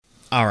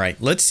All right,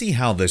 let's see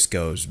how this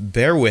goes.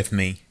 Bear with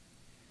me.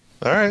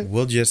 All right.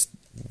 We'll just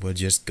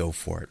go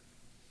for it.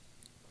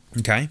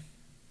 Okay?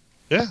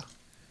 Yeah.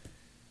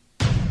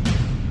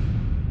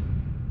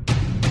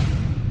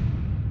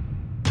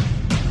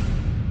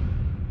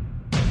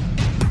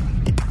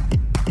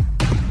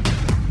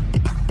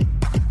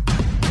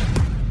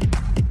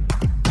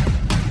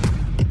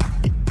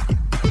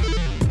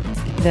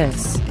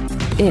 This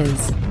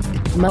is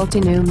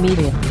Multinew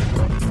Media.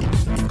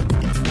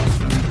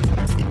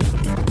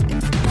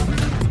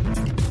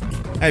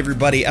 Hi,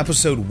 everybody.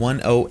 Episode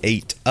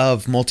 108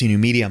 of Multinew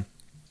Media.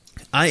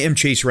 I am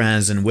Chase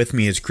Raz, and with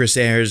me is Chris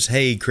Ayers.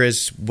 Hey,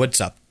 Chris, what's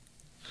up?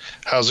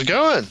 How's it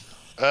going?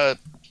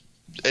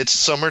 It's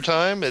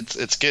summertime.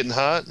 It's getting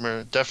hot.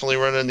 We're definitely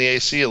running the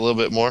AC a little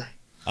bit more.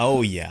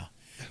 Oh, yeah.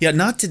 Yeah,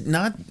 not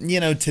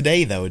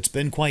today, though. It's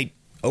been quite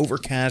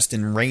overcast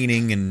and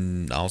raining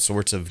and all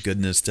sorts of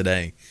goodness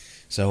today.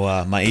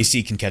 So my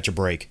AC can catch a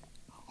break.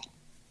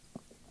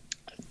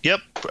 Yep,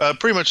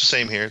 pretty much the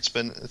same here. It's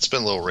been a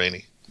little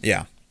rainy.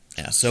 Yeah.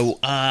 So,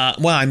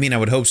 well, I mean, I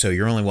would hope so.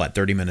 You're only,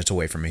 30 minutes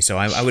away from me. So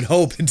I would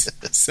hope it's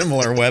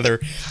similar weather,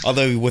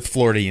 although with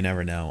Florida, you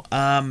never know.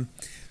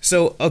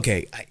 So,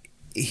 okay,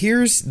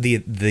 here's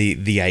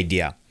the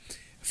idea.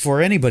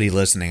 For anybody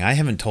listening, I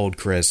haven't told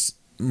Chris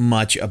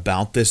much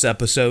about this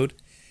episode,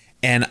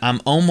 and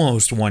I'm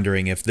almost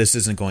wondering if this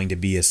isn't going to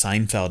be a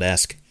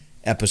Seinfeld-esque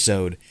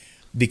episode,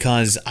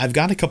 because I've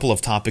got a couple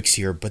of topics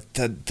here, but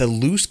the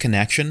loose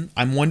connection,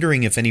 I'm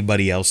wondering if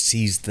anybody else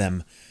sees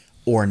them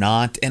or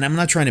not, and I'm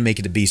not trying to make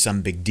it to be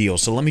some big deal,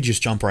 so let me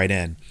just jump right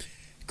in.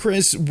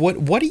 Chris,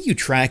 what are you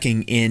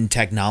tracking in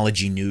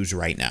technology news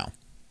right now?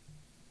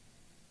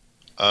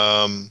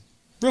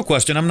 Real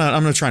question. I'm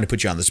not trying to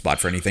put you on the spot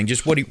for anything.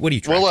 Just what are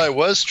you tracking? Well, I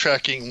was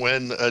tracking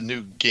when a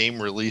new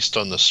game released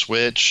on the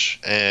Switch,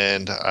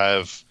 and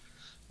I've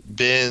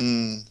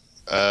been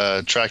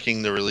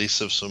tracking the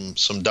release of some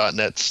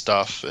 .NET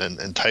stuff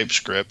and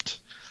TypeScript.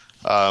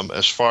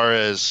 As far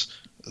as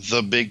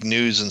the big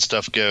news and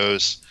stuff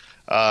goes,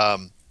 I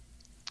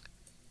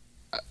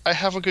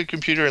have a good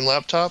computer and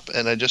laptop,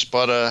 and I just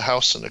bought a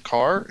house and a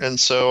car, and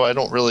so I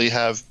don't really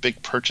have big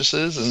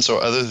purchases. And so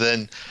other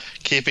than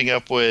keeping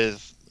up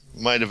with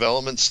my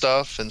development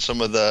stuff and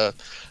some of the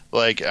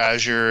like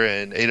Azure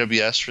and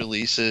AWS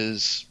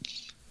releases,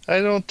 I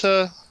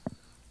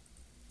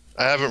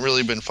haven't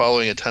really been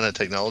following a ton of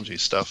technology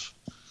stuff.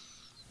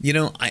 You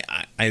know,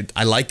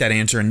 I like that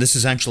answer, and this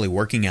is actually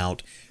working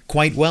out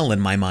quite well in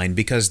my mind,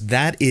 because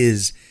that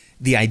is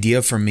the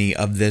idea for me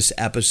of this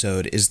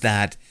episode, is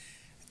that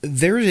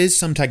there is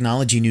some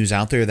technology news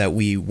out there that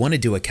we want to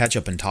do a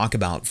catch-up and talk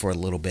about for a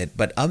little bit,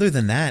 but other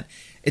than that,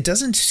 it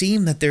doesn't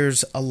seem that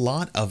there's a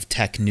lot of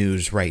tech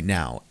news right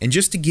now. And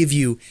just to give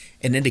you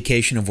an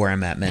indication of where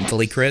I'm at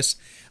mentally, Chris,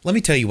 let me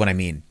tell you what I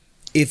mean.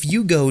 If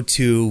you go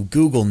to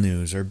Google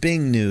News or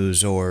Bing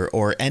News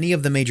or any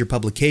of the major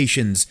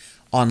publications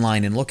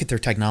online and look at their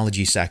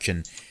technology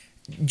section,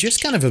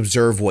 just kind of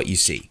observe what you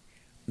see.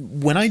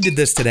 When I did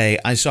this today,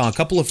 I saw a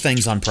couple of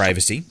things on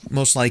privacy,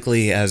 most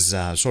likely as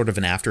sort of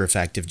an after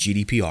effect of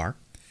GDPR.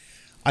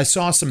 I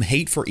saw some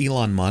hate for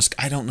Elon Musk.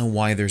 I don't know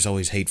why there's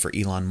always hate for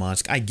Elon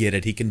Musk. I get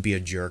it. He can be a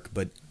jerk,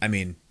 but I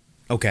mean,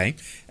 okay.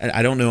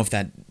 I don't know if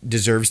that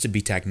deserves to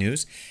be tech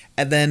news.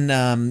 And then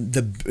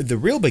the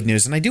real big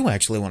news, and I do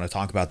actually want to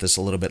talk about this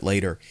a little bit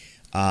later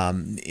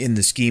in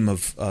the scheme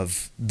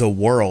of the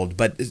world,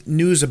 but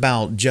news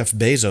about Jeff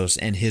Bezos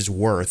and his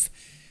worth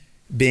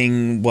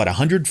being,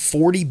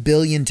 140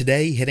 billion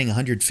today, hitting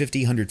 150,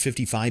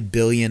 155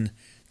 billion a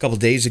couple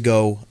days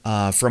ago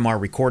from our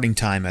recording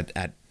time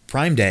at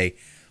Prime Day.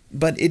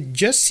 But it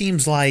just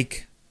seems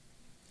like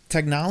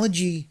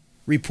technology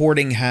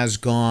reporting has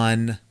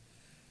gone,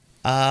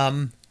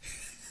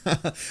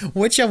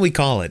 what shall we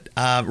call it?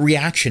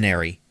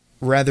 Reactionary,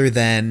 rather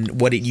than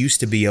what it used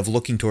to be of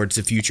looking towards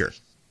the future.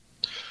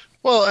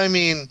 Well, I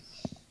mean,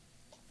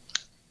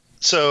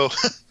 so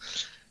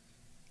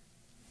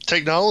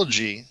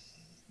technology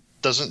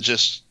doesn't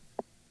just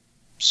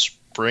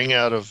spring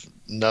out of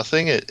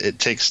nothing. It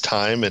takes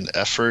time and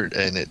effort,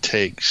 and it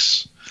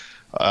takes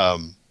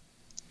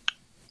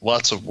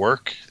lots of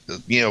work,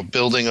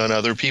 building on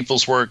other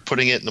people's work,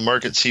 putting it in the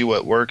market, see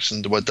what works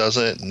and what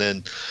doesn't, and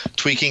then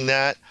tweaking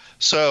that.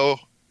 So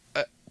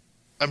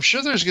I'm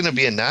sure there's going to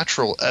be a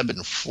natural ebb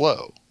and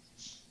flow,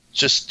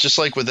 just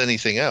like with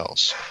anything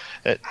else.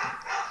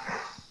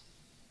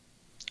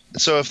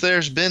 So if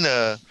there's been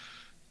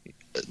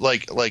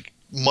like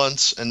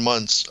months and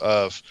months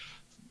of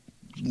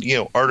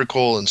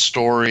article and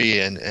story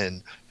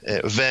and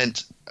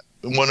event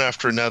one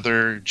after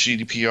another,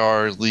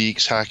 GDPR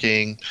leaks,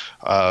 hacking,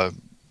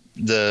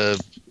 the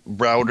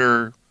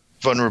router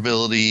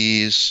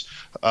vulnerabilities,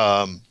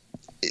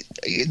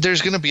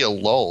 there's going to be a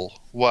lull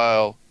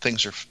while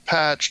things are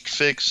patched,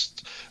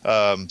 fixed.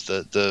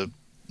 The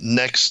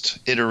next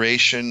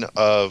iteration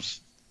of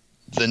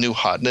the new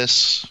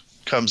hotness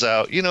comes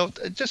out.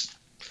 Just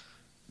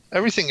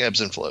everything ebbs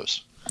and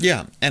flows.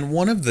 Yeah, and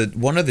one of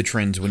the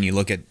trends when you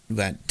look at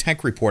that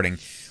tech reporting,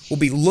 we'll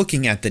be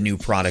looking at the new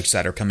products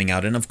that are coming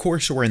out. And of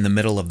course, we're in the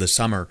middle of the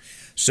summer,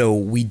 so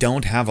we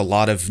don't have a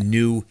lot of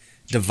new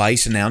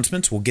device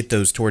announcements. We'll get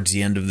those towards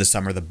the end of the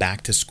summer. The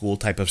back to school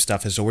type of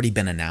stuff has already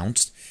been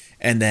announced,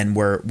 and then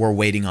we're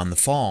waiting on the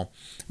fall.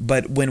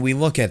 But when we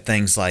look at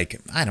things like,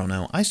 I don't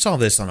know, I saw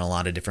this on a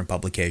lot of different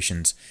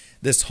publications,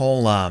 this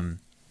whole I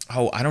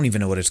don't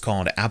even know what it's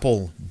called,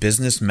 Apple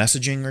Business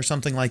Messaging or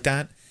something like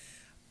that.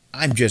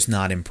 I'm just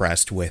not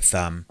impressed with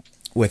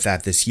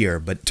that this year.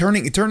 But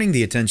turning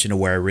the attention to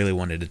where I really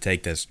wanted to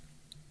take this,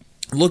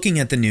 looking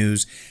at the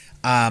news,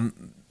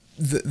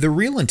 the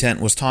real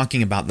intent was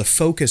talking about the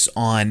focus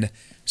on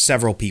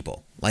several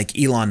people like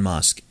Elon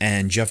Musk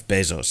and Jeff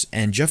Bezos.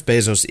 And Jeff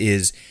Bezos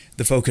is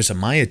the focus of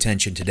my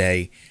attention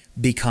today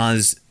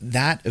because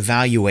that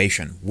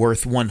valuation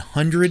worth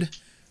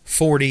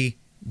 $140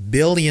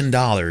 billion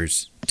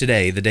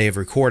today, the day of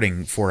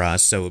recording for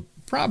us, so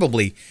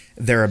probably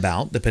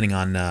thereabout, depending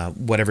on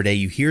whatever day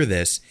you hear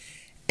this.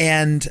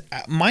 And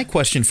my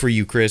question for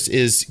you, Chris,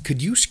 is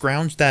could you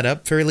scrounge that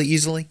up fairly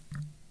easily?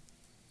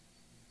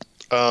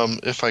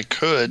 If I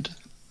could.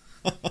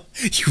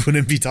 You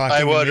wouldn't be talking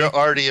I to would me?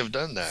 already have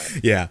done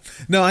that. Yeah.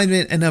 No, I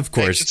mean, and of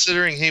course. And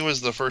considering he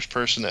was the first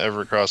person to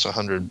ever cross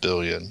 100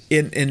 billion.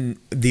 In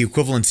the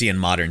equivalency in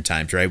modern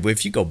times, right?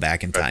 If you go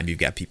back in time, you've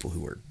got people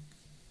who are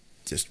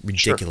just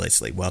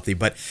ridiculously wealthy.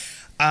 But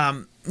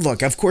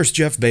look, of course,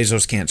 Jeff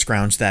Bezos can't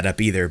scrounge that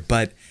up either.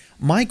 But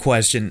my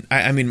question,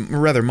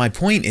 my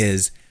point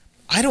is,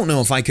 I don't know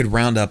if I could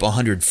round up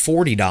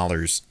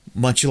 $140,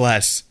 much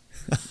less,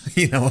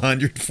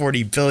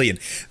 $140 billion.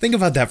 Think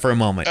about that for a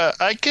moment.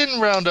 I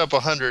can round up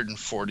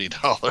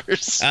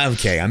 $140.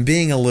 Okay, I'm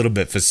being a little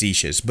bit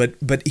facetious, but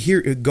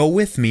here, go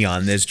with me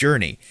on this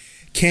journey.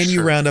 Can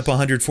you round up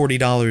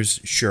 $140?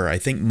 Sure. I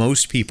think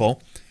most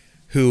people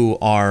who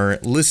are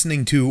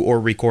listening to or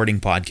recording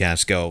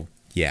podcasts go,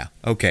 yeah,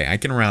 okay, I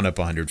can round up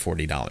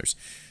 $140.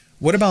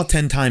 What about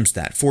 10 times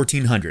that?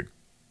 $1,400.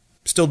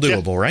 Still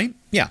doable, right?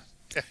 Yeah.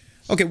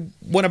 Okay,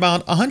 what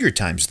about 100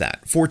 times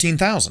that?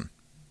 14,000.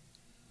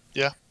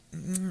 Yeah.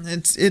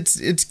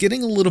 It's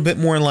getting a little bit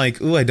more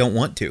like, ooh, I don't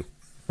want to.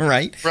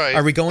 Right? Right.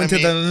 Are we going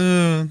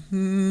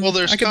well,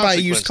 there's I could buy a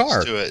used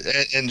car. To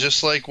it. And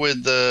just like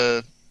with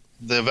the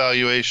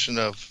valuation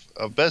of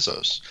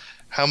Bezos,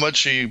 how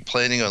much are you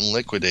planning on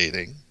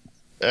liquidating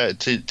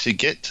to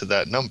get to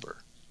that number?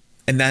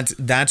 And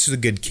that's the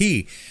good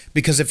key,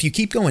 because if you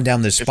keep going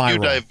down this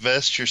spiral, if you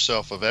divest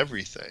yourself of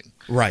everything,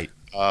 right?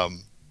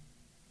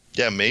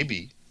 Yeah,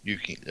 maybe you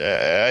can.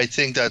 I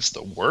think that's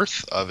the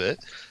worth of it.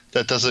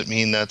 That doesn't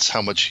mean that's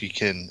how much he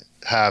can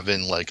have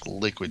in like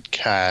liquid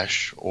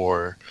cash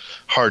or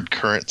hard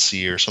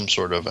currency or some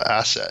sort of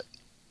asset.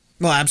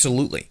 Well,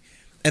 absolutely.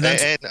 And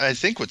I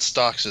think with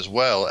stocks as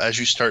well, as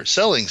you start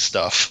selling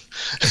stuff,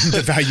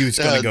 the value is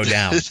going to go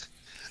down.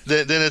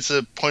 Then it's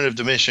a point of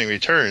diminishing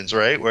returns,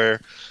 right? Where,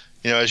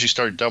 as you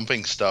start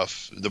dumping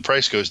stuff, the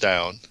price goes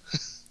down.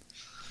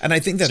 And I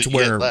think that's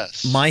where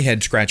my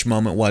head scratch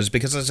moment was,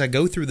 because as I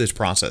go through this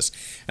process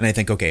and I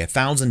think, okay,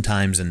 1,000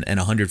 times and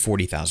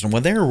 140,000,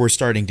 well, there we're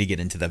starting to get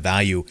into the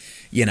value,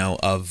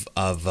 of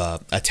a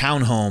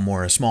townhome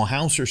or a small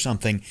house or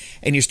something.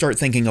 And you start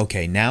thinking,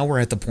 okay, now we're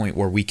at the point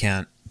where we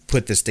can't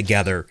put this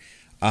together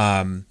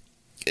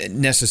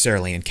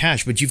necessarily in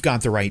cash, but you've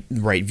got the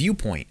right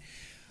viewpoint.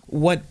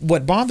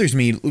 What bothers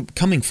me,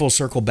 coming full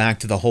circle back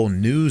to the whole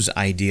news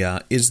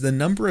idea, is the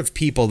number of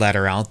people that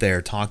are out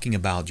there talking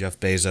about Jeff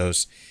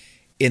Bezos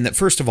in that,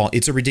 first of all,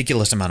 it's a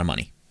ridiculous amount of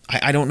money.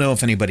 I don't know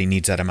if anybody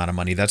needs that amount of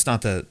money. That's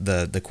not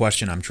the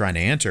question I'm trying to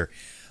answer.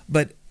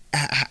 But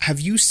have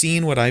you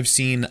seen what I've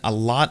seen? A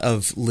lot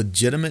of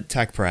legitimate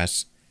tech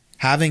press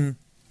having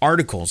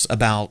articles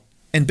about,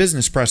 and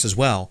business press as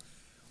well,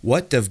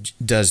 what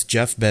does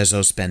Jeff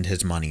Bezos spend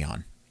his money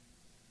on?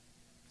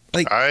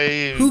 Like,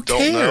 I who don't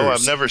cares? know.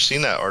 I've never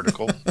seen that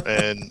article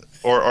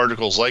or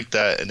articles like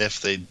that. And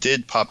if they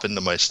did pop into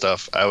my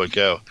stuff, I would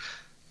go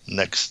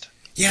next.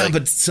 Yeah,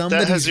 but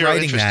somebody's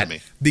writing that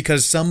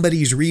because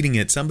somebody's reading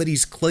it.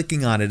 Somebody's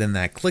clicking on it in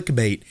that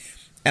clickbait.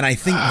 And I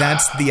think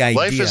that's the idea.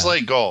 Life is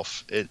like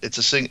golf. I'm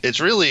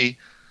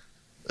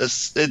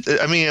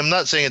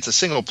not saying it's a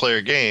single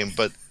player game,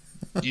 but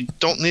you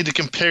don't need to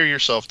compare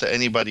yourself to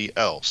anybody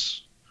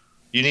else.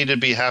 You need to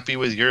be happy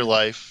with your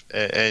life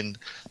and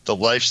the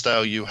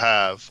lifestyle you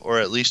have, or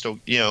at least,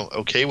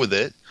 okay with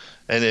it.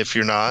 And if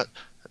you're not,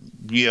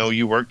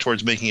 you work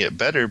towards making it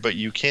better, but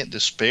you can't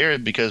despair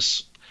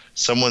because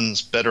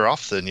someone's better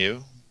off than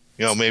you.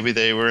 Maybe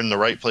they were in the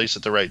right place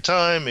at the right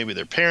time. Maybe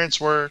their parents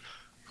were.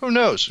 Who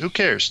knows? Who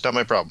cares? Not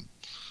my problem.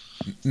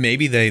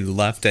 Maybe they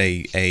left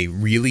a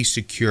really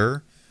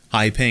secure,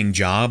 high-paying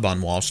job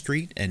on Wall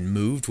Street and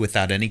moved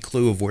without any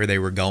clue of where they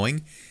were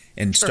going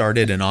and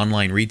started an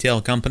online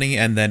retail company.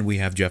 And then we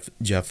have Jeff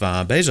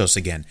Bezos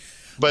again.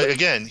 But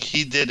again,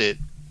 he did it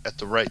at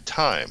the right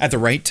time. At the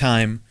right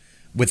time,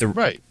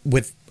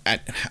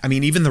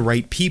 even the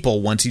right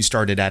people. Once he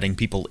started adding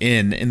people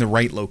in the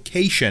right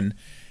location,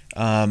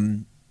 but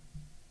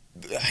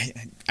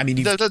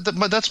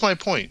that's my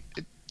point.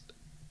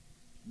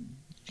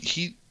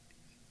 He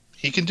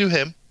can do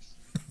him.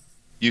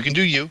 You can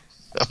do you.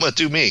 I'm going to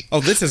do me. Oh,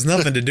 this has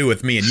nothing to do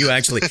with me and you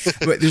actually.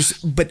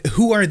 But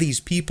who are these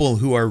people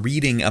who are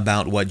reading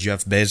about what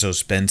Jeff Bezos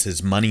spends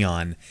his money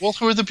on? Well,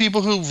 who are the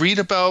people who read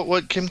about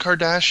what Kim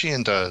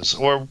Kardashian does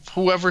or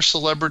whoever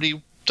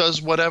celebrity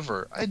does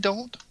whatever? I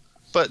don't.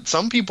 But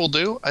some people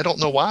do. I don't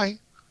know why.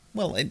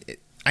 Well,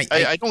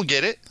 I don't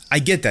get it. I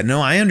get that.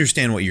 No, I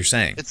understand what you're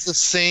saying. It's the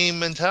same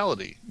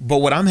mentality. But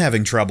what I'm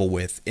having trouble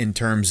with in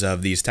terms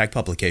of these tech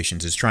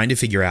publications is trying to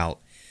figure out,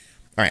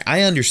 all right,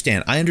 I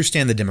understand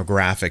the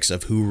demographics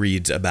of who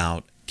reads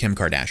about Kim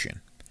Kardashian.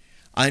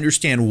 I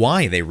understand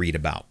why they read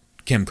about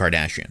Kim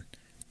Kardashian,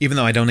 even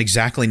though I don't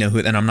exactly know who,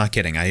 and I'm not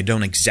kidding, I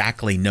don't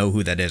exactly know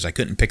who that is. I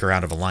couldn't pick her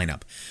out of a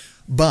lineup.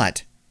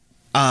 But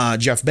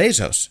Jeff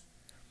Bezos,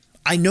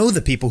 I know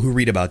the people who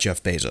read about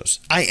Jeff Bezos.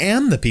 I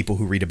am the people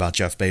who read about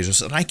Jeff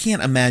Bezos, and I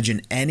can't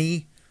imagine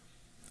any,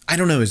 I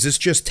don't know, is this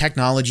just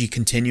technology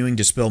continuing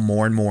to spill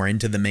more and more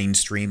into the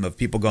mainstream of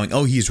people going,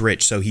 oh, he's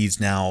rich, so he's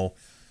now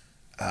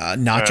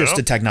not just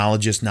a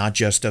technologist, not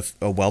just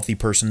a wealthy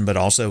person, but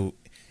also,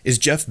 is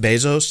Jeff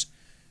Bezos,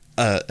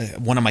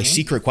 one of my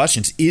secret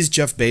questions, is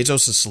Jeff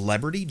Bezos a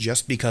celebrity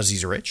just because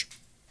he's rich?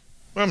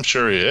 I'm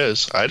sure he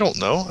is. I don't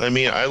know. I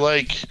mean, I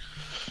like...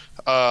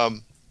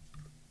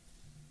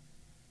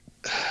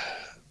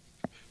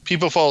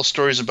 people follow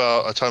stories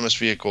about autonomous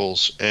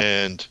vehicles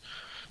and,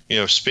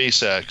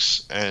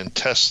 SpaceX and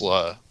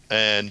Tesla,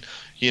 and,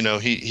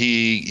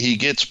 he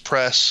gets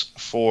press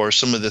for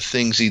some of the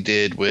things he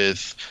did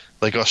with,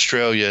 like,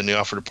 Australia and the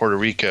offer to Puerto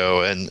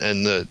Rico and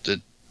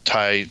the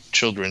Thai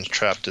children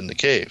trapped in the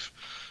cave.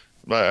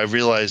 I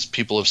realize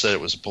people have said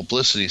it was a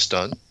publicity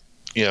stunt,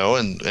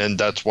 and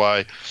that's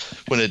why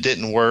when it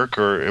didn't work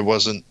or it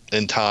wasn't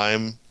in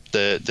time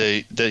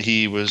that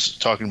he was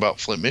talking about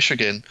Flint,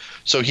 Michigan.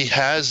 So he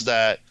has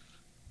that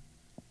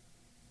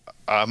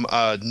I'm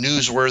a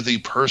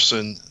newsworthy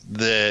person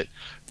that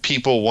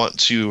people want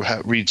to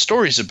read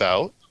stories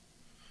about,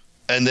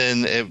 and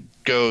then it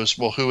goes,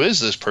 well, who is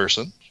this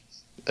person?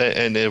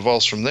 And it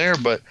evolves from there.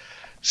 But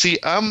see,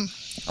 I'm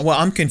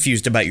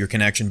confused about your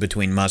connection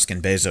between Musk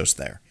and Bezos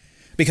there,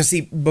 because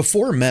see,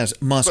 before Musk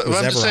was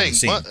ever on the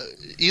scene,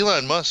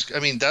 Elon Musk. I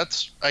mean,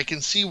 I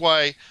can see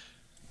why.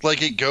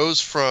 Like, it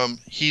goes from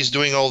he's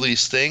doing all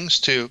these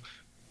things to,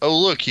 oh,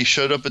 look, he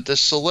showed up at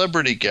this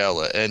celebrity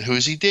gala, and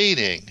who's he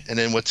dating, and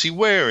then what's he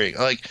wearing?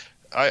 Like,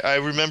 I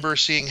remember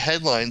seeing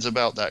headlines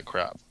about that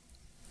crap,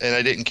 and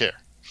I didn't care.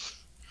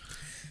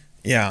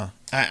 Yeah,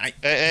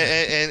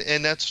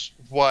 and that's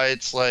why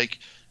it's like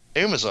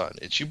Amazon.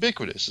 It's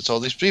ubiquitous. It's all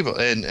these people,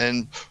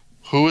 and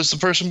who is the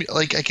person?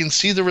 Like, I can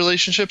see the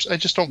relationships. I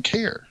just don't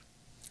care.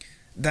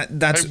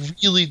 I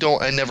really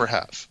don't. I never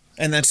have.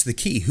 And that's the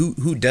key.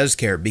 Who does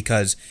care?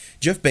 Because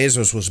Jeff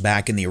Bezos was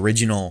back in the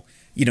original,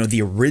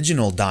 the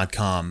original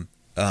 .com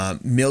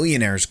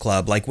millionaires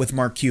club, like with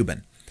Mark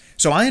Cuban.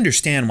 So I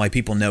understand why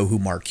people know who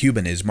Mark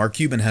Cuban is. Mark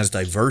Cuban has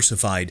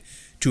diversified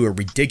to a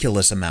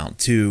ridiculous amount,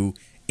 to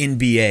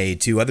NBA,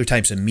 to other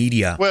types of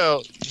media.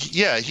 Well,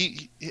 yeah,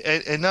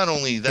 and not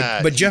only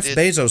that. But Jeff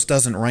Bezos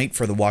doesn't write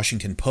for the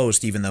Washington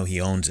Post, even though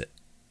he owns it.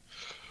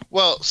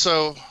 Well,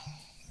 so,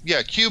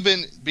 yeah,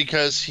 Cuban,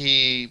 because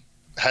he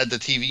had the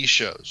TV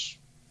shows.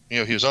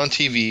 He was on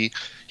TV.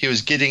 He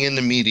was getting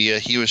into media.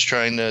 He was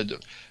trying to...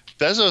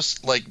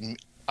 Bezos, like,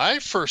 I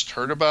first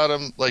heard about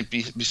him, like,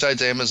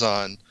 besides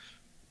Amazon,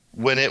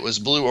 when it was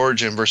Blue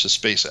Origin versus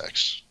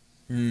SpaceX.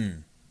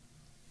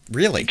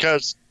 Really?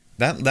 Because...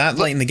 That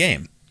late in the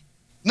game?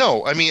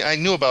 No, I mean, I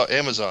knew about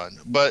Amazon,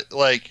 but,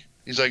 like,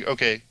 he's like,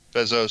 okay,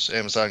 Bezos,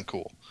 Amazon,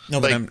 cool. No,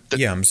 but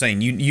I'm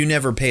saying you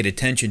never paid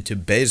attention to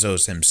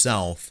Bezos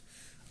himself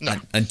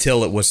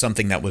until it was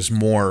something that was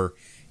more...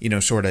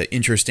 sort of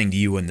interesting to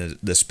you in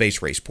the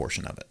space race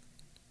portion of it.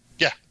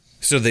 Yeah.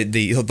 So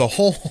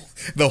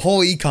the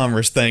whole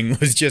e-commerce thing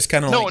was just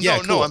kind of cool.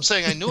 No. I'm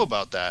saying I knew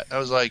about that. I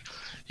was like,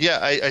 yeah,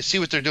 I see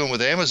what they're doing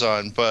with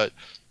Amazon, but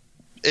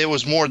it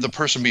was more the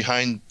person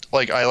behind.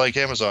 Like, I like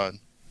Amazon.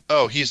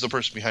 Oh, he's the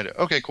person behind it.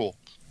 Okay, cool.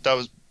 That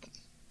was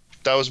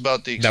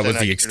about the extent. That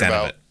was the extent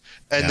of it.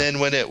 And then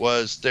when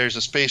there's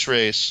a space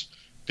race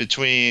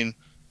between,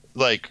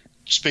 like,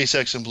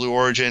 SpaceX and Blue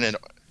Origin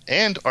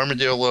and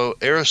Armadillo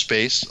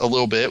Aerospace a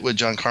little bit with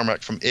John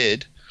Carmack from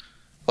id.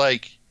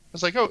 Like, I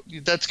was like, oh,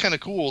 that's kind of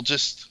cool.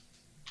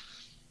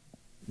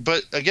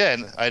 But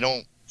again, I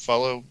don't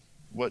follow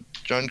what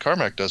John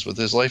Carmack does with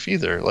his life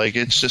either. Like,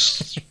 it's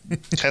just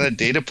kind of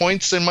data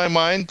points in my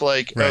mind.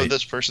 Like, right. Oh,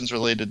 this person's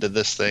related to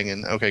this thing,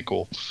 and okay,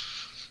 cool.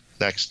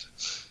 Next.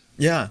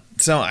 Yeah.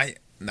 So I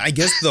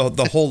guess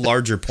the whole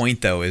larger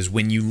point though is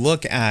when you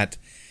look at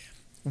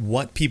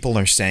what people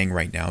are saying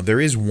right now, there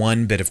is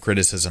one bit of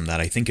criticism that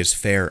I think is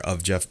fair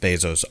of Jeff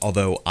Bezos,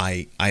 although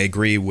I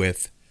agree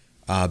with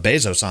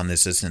Bezos on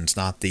this instance,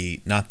 not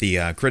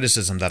the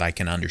criticism that I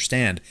can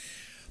understand.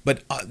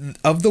 But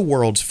of the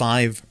world's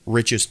 5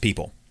 richest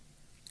people,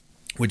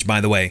 which, by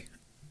the way,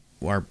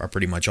 are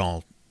pretty much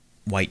all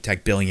white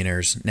tech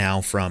billionaires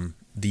now from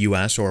the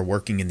U.S. or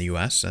working in the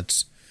U.S.,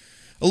 that's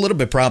a little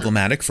bit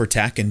problematic for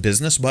tech and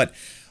business. But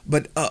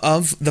But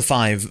of the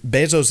five,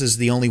 Bezos is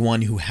the only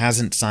one who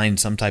hasn't signed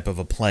some type of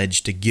a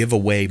pledge to give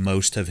away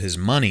most of his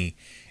money.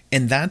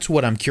 And that's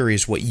what I'm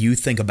curious what you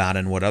think about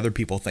and what other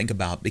people think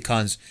about,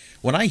 because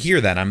when I hear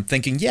that, I'm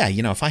thinking, yeah,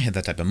 if I had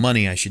that type of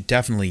money, I should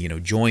definitely,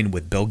 join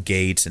with Bill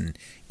Gates and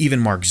even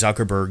Mark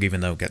Zuckerberg,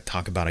 even though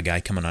talk about a guy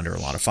coming under a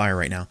lot of fire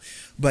right now.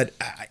 But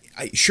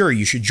sure,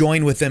 you should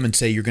join with them and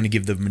say you're going to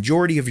give the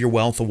majority of your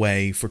wealth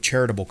away for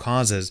charitable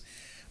causes.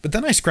 But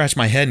then I scratch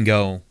my head and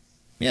go,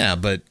 yeah,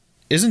 but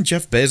isn't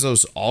Jeff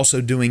Bezos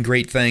also doing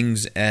great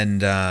things?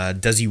 And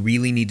does he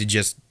really need to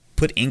just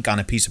put ink on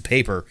a piece of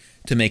paper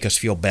to make us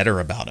feel better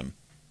about him?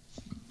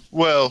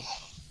 Well,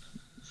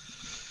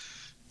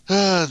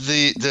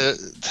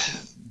 the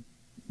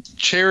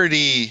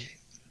charity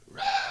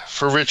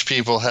for rich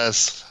people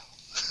has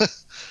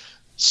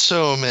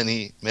so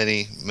many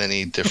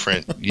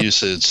different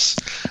uses.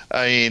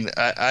 I mean,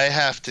 I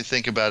have to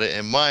think about it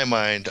in my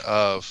mind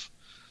of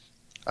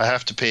I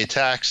have to pay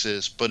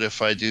taxes, but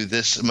if I do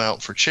this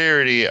amount for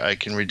charity, I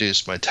can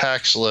reduce my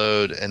tax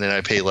load, and then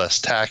I pay less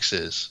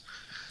taxes.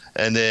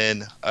 And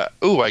then,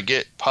 I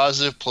get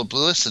positive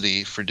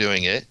publicity for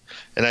doing it,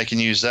 and I can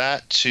use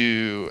that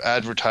to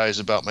advertise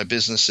about my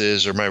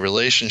businesses or my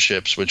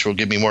relationships, which will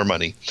give me more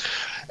money.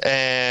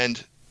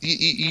 And,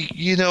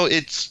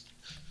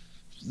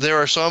 there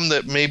are some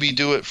that maybe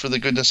do it for the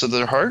goodness of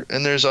their heart,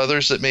 and there's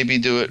others that maybe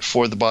do it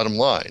for the bottom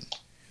line.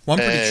 Well,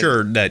 I'm pretty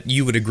sure that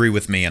you would agree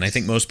with me, and I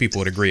think most people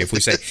would agree if we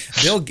say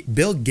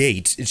Bill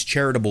Gates is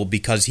charitable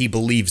because he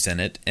believes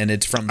in it, and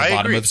it's from the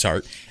bottom of his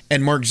heart,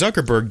 and Mark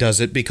Zuckerberg does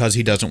it because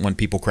he doesn't want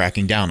people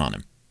cracking down on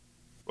him.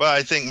 Well,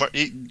 I think,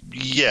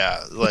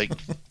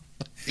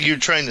 you're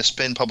trying to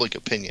spin public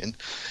opinion,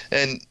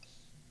 and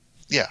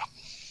yeah.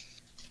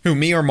 Who,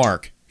 me or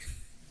Mark?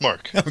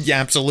 Mark. Oh, yeah,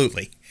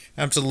 absolutely.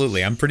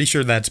 Absolutely. I'm pretty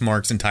sure that's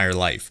Mark's entire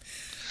life.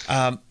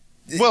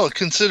 Well,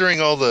 considering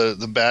all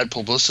the bad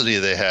publicity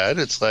they had,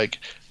 it's like,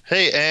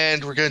 hey,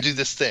 and we're going to do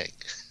this thing.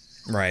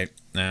 Right.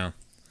 Yeah.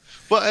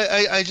 Well,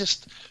 I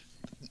just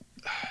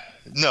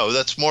 – no,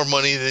 that's more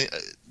money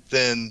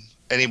than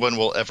anyone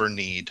will ever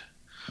need.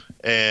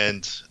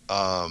 And,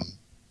 and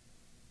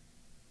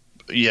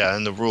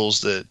the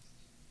rules that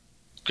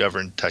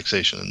govern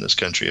taxation in this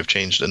country have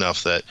changed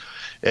enough that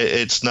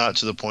it's not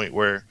to the point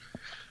where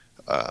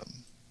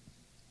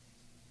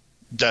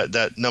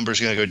that number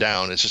is going to go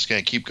down. It's just going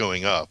to keep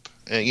going up.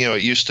 And,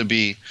 it used to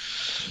be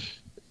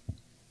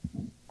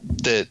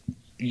that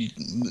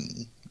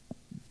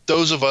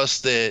those of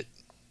us that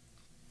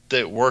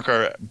work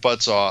our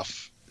butts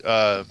off,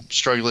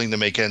 struggling to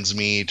make ends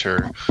meet,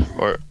 or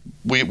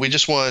we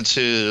just wanted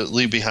to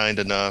leave behind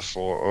enough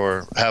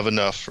or have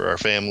enough for our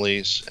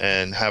families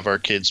and have our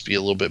kids be a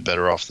little bit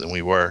better off than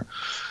we were.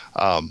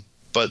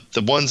 But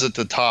the ones at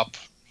the top,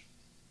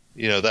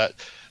 that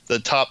the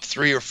top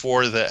 3 or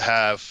 4 that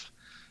have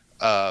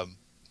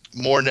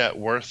more net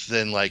worth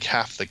than like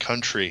half the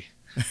country.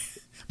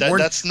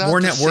 That's not more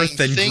the net worth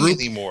than thing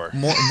anymore.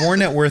 More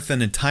net worth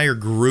than entire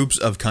groups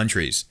of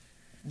countries.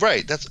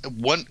 Right. That's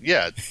one.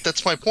 Yeah,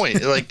 that's my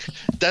point. Like,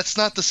 that's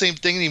not the same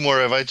thing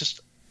anymore.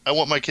 I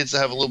want my kids to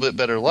have a little bit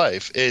better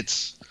life.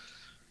 It's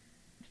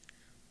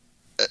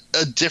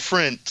a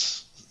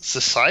different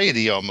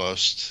society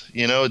almost.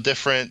 A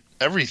different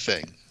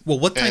everything. Well,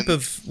 what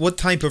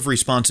type of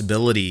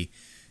responsibility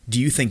do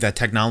you think that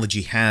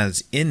technology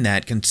has in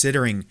that,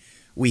 considering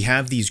we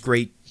have these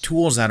great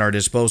tools at our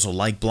disposal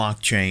like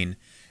blockchain,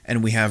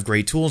 and we have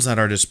great tools at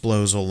our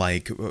disposal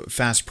like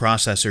fast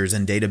processors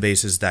and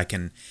databases that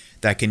can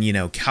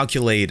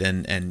calculate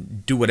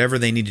and do whatever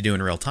they need to do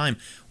in real time?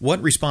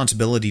 What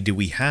responsibility do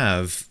we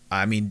have?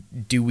 I mean,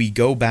 do we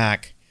go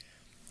back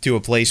to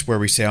a place where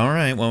we say, all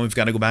right, well, we've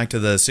got to go back to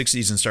the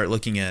 60s and start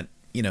looking at,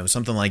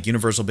 something like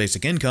universal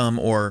basic income,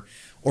 or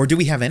do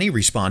we have any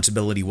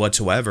responsibility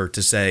whatsoever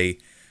to say,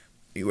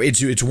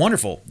 it's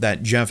wonderful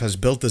that Jeff has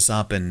built this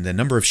up and the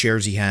number of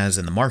shares he has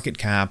and the market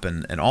cap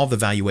and all the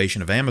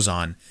valuation of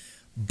Amazon,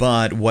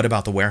 but what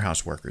about the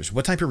warehouse workers?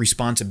 What type of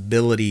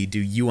responsibility do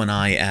you and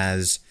I,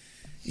 as,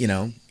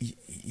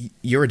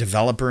 you're a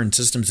developer and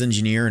systems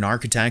engineer and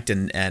architect,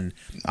 and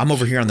I'm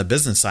over here on the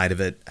business side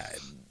of it.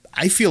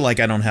 I feel like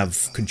I don't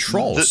have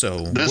control. This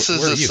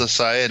is a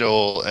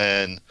societal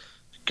and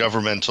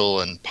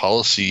governmental and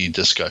policy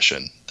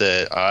discussion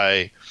and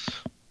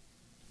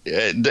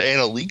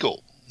a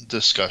legal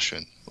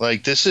discussion.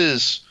 Like, this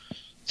is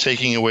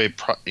taking away,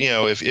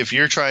 if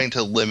you're trying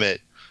to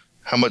limit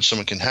how much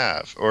someone can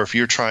have, or if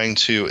you're trying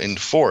to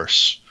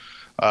enforce,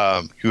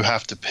 you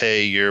have to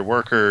pay your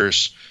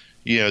workers,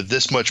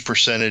 this much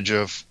percentage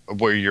of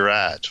where you're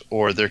at,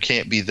 or there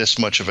can't be this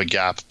much of a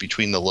gap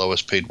between the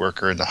lowest paid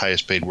worker and the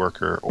highest paid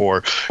worker,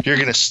 or you're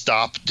going to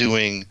stop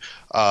doing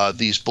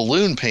these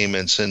balloon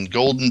payments and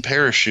golden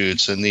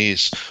parachutes and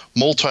these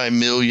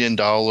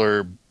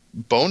multi-million-dollar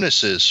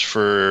bonuses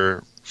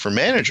for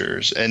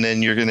managers, and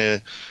then you're going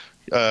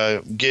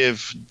to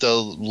give the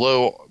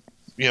low,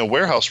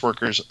 warehouse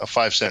workers a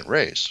 5-cent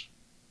raise.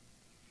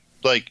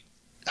 Like,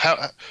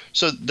 how?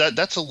 So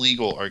that's a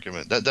legal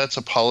argument. That's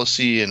a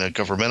policy and a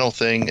governmental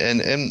thing,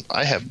 and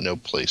I have no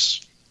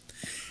place.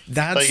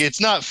 That's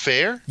it's not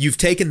fair. You've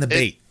taken the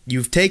bait.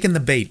 You've taken the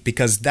bait,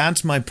 because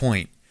that's my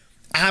point.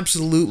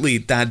 Absolutely,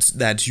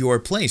 that's your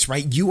place,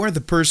 right? You are the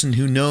person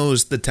who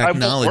knows the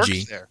technology. I won't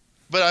work there,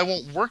 but I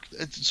won't work.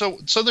 So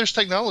there's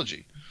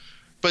technology,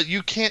 but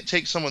you can't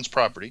take someone's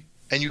property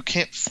and you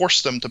can't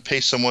force them to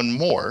pay someone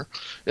more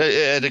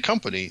at a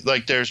company.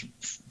 Like there's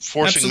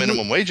forcing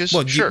minimum wages.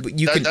 Well, sure,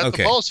 that's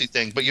okay. a policy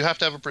thing, but you have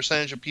to have a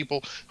percentage of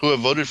people who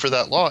have voted for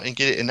that law and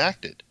get it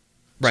enacted.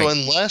 Right. So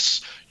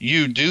unless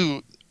you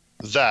do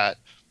that,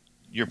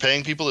 you're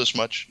paying people this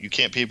much. You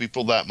can't pay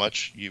people that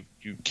much. You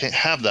can't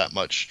have that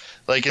much.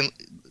 And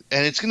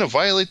it's going to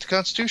violate the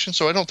Constitution.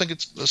 So I don't think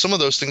some of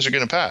those things are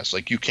going to pass.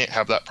 Like you can't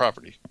have that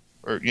property,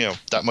 or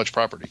that much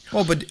property.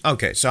 Well, but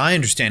okay, so I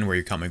understand where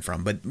you're coming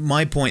from. But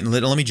my point,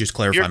 let me just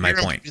clarify my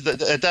point.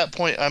 At that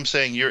point, I'm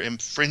saying you're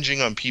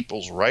infringing on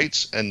people's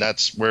rights, and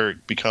that's where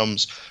it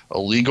becomes a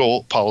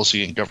legal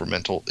policy and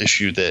governmental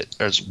issue that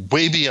is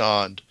way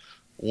beyond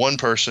one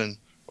person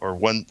or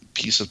one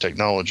piece of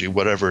technology,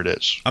 whatever it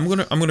is. I'm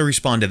gonna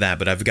respond to that,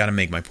 but I've got to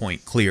make my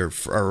point clear,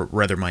 or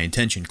rather, my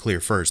intention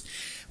clear first.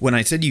 When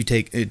I said you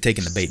taken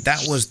the bait,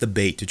 that was the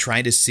bait to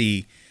try to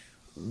see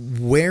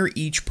where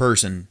each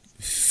person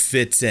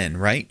fits in.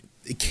 Right?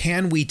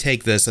 Can we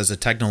take this as a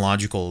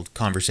technological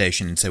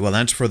conversation and say, well,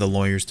 that's for the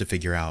lawyers to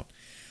figure out?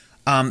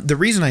 The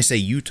reason I say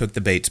you took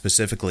the bait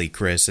specifically,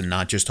 Chris, and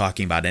not just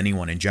talking about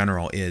anyone in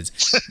general, is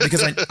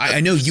because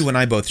I know you and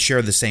I both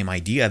share the same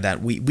idea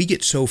that we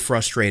get so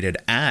frustrated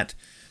at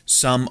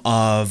some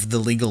of the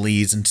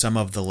legalese and some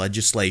of the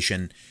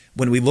legislation.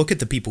 When we look at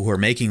the people who are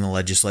making the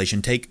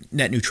legislation, take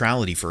net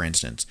neutrality, for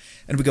instance,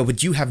 and we go,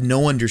 but you have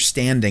no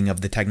understanding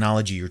of the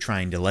technology you're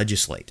trying to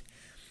legislate.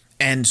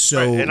 And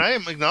so, right. And I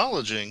am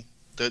acknowledging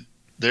that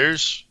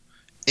there's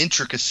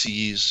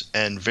intricacies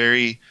and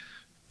very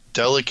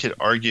delicate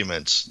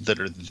arguments that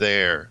are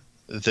there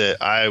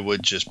that I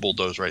would just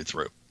bulldoze right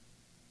through.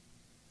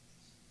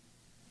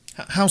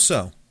 How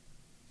so?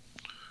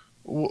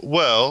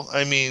 Well,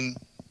 I mean,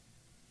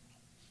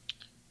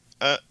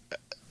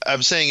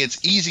 I'm saying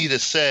it's easy to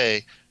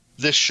say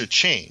this should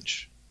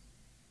change.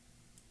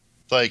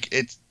 But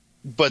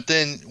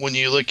then when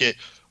you look at,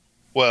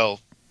 well,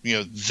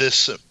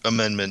 this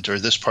amendment or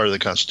this part of the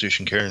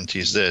Constitution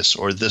guarantees this,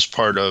 or this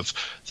part of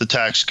the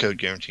tax code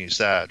guarantees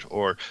that,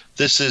 or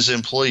this is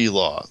employee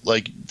law.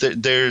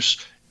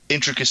 There's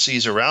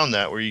intricacies around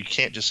that where you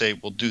can't just say,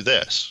 well, do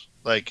this.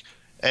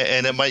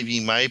 And it might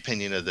be my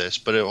opinion of this,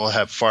 but it will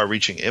have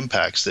far-reaching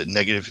impacts that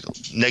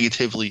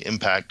negatively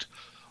impact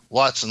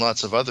lots and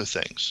lots of other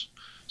things.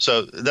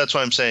 So that's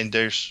why I'm saying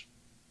there's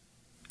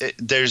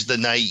the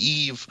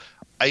naive,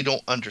 I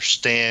don't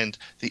understand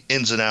the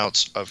ins and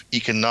outs of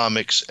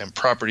economics and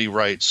property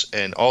rights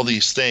and all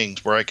these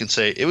things, where I can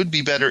say it would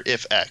be better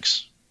if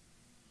X.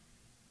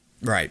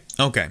 Right.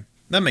 Okay.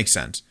 That makes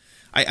sense.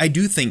 I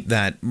do think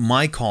that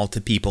my call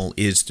to people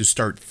is to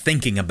start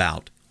thinking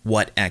about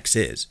what X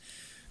is.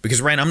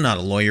 Because, right, I'm not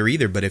a lawyer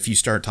either, but if you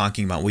start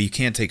talking about, well, you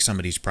can't take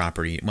somebody's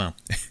property, well,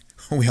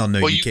 we all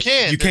know you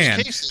can. You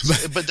can.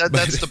 Cases, but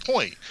that's the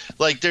point.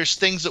 There's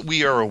things that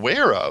we are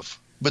aware of,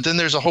 but then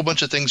there's a whole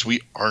bunch of things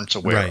we aren't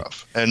aware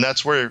of. And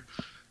that's where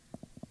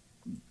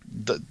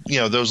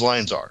those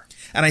lines are.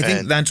 And I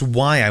think that's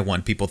why I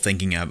want people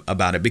thinking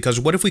about it, because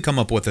what if we come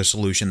up with a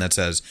solution that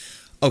says,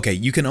 okay,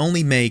 you can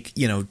only make,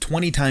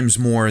 20 times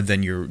more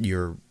than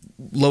your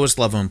lowest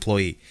level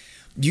employee.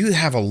 You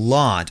have a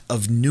lot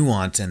of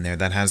nuance in there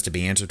that has to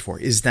be answered for.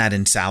 Is that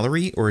in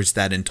salary, or is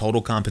that in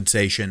total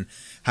compensation?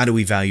 How do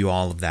we value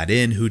all of that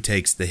in? Who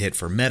takes the hit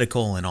for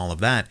medical and all of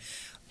that?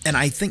 And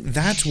I think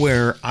that's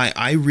where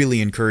I really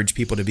encourage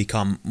people to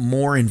become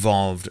more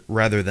involved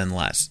rather than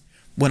less.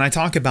 When I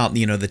talk about,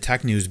 the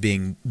tech news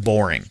being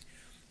boring,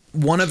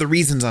 one of the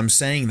reasons I'm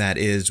saying that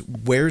is,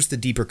 where's the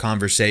deeper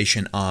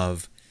conversation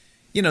of,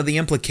 the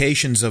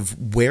implications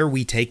of where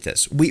we take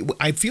this?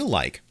 I feel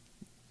like,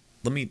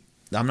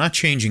 I'm not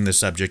changing the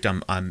subject.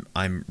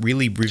 I'm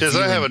really revealing. Because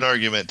I have an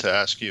argument to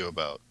ask you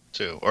about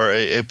too, or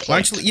a point. Well,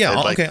 actually,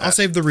 yeah, okay. I'll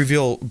save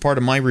the part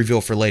of my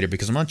reveal for later,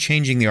 because I'm not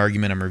changing the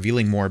argument. I'm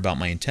revealing more about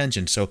my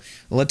intention. So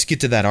let's get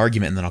to that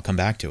argument, and then I'll come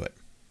back to it.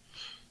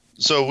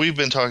 So we've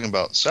been talking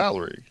about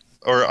salary,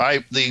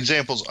 the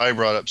examples I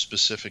brought up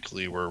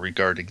specifically were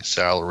regarding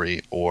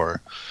salary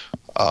or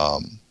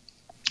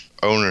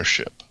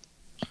ownership.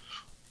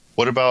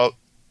 What about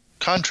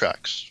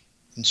contracts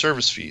and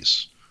service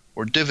fees,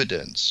 or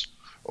dividends,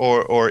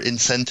 or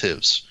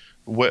incentives?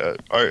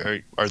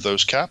 Are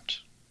those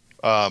capped?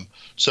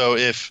 So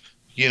if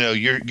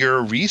you're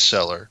a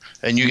reseller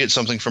and you get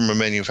something from a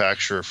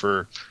manufacturer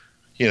for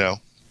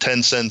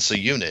 10 cents a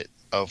unit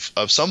of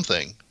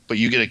something, but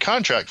you get a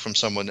contract from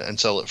someone and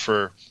sell it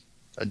for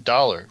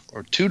 $1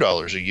 or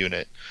 $2 a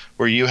unit,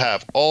 where you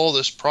have all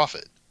this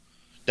profit.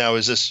 Now,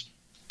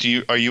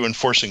 are you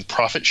enforcing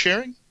profit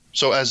sharing?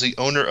 So as the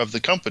owner of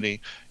the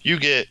company, you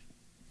get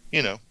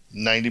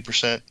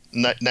 90%,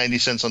 90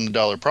 cents on the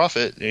dollar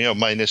profit,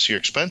 minus your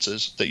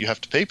expenses that you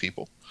have to pay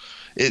people.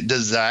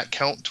 Does that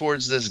count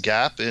towards this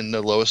gap in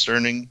the lowest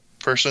earning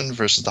person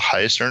versus the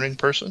highest earning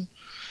person?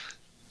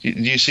 Do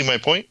you see my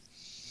point?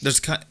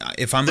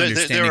 if I'm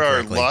understanding there are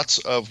correctly, lots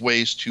of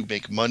ways to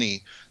make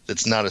money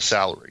that's not a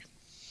salary.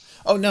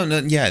 Oh no,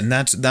 yeah, and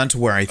that's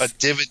where a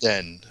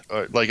dividend,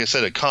 or like I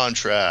said, a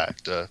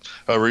contract, a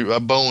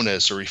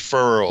bonus, a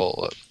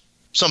referral,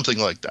 something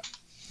like that.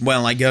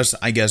 Well, I guess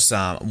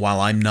while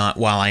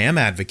I am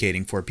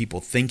advocating for people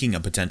thinking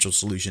of potential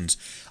solutions,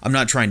 I'm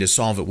not trying to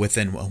solve it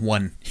within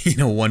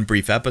one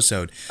brief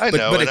episode. I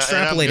know, but and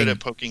extrapolating, I'm good at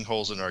poking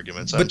holes in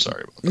arguments. I'm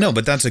sorry about that. No,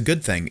 but that's a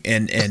good thing.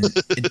 And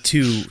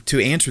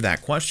to answer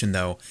that question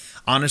though,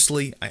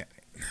 honestly,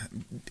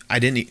 I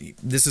didn't.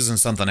 This isn't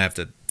something I have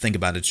to think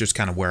about. It's just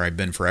kind of where I've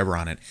been forever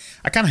on it.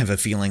 I kind of have a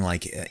feeling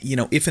like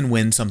if and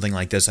when something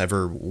like this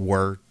ever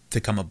were to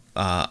come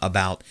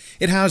about,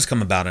 it has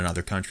come about in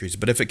other countries,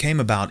 but if it came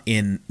about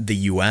in the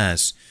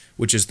U.S.,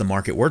 which is the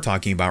market we're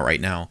talking about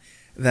right now,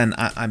 then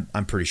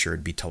I'm pretty sure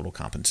it'd be total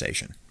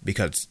compensation,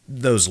 because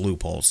those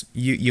loopholes,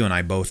 you and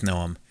I both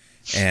know them,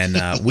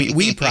 and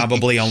we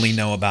probably only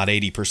know about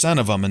 80%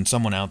 of them, and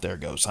someone out there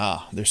goes,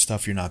 there's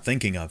stuff you're not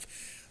thinking of,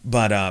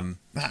 but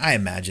I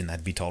imagine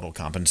that'd be total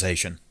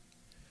compensation.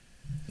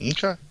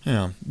 Okay.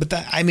 Yeah, but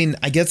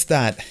I guess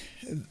that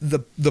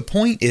the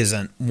point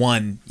isn't,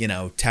 one,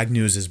 tech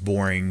news is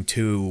boring,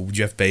 two,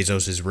 Jeff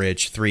Bezos is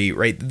rich, three,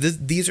 right?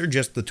 These are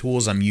just the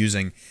tools I'm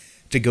using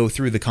to go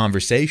through the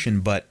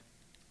conversation. But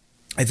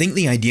I think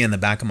the idea in the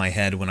back of my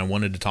head when I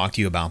wanted to talk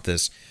to you about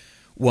this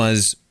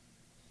was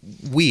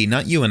we,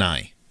 not you and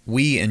I,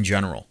 we in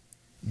general,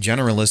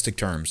 generalistic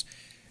terms,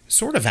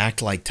 sort of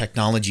act like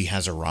technology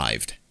has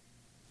arrived.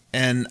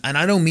 And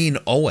I don't mean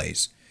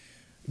always.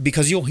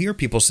 Because you'll hear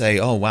people say,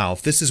 oh, wow,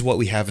 if this is what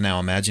we have now,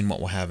 imagine what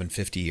we'll have in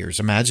 50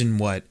 years. Imagine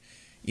what,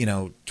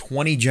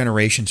 20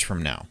 generations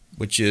from now,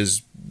 which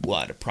is,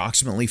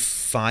 approximately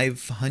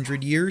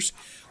 500 years?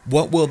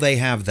 What will they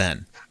have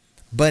then?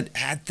 But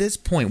at this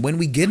point, when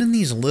we get in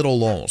these little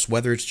lulls,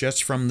 whether it's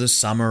just from the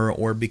summer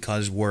or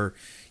because we're,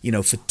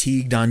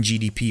 fatigued on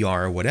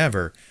GDPR or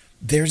whatever,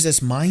 there's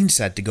this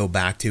mindset to go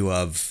back to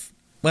of,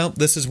 well,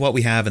 this is what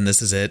we have and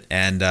this is it.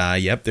 And,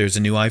 yep, there's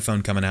a new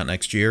iPhone coming out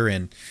next year,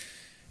 and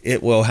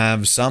it will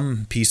have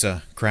some piece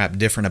of crap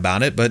different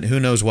about it, but who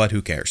knows what,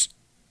 who cares?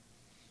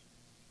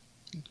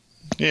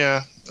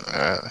 Yeah.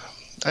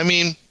 I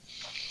mean,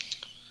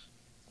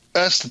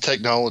 as to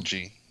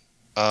technology,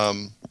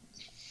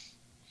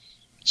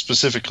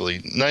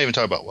 specifically, not even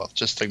talking about wealth,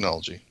 just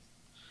technology.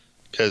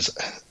 Because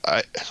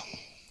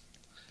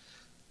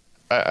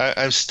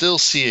I still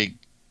see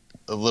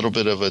a little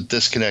bit of a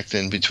disconnect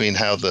in between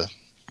how the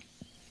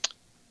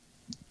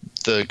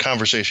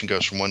conversation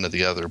goes from one to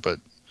the other, but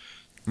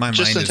my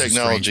just mind the is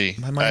technology.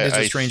 My mind is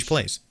a strange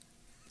place.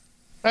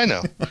 I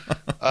know.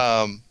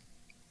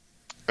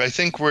 I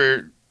think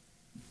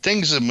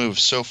things have moved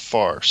so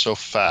far, so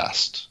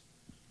fast.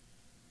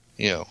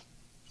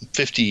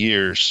 50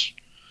 years.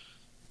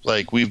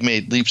 Like, we've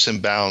made leaps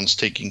and bounds,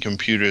 taking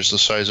computers the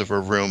size of a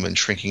room and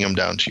shrinking them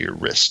down to your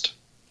wrist.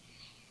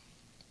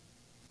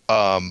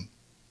 I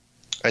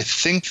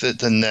think that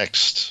the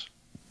next,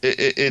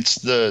 it's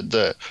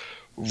the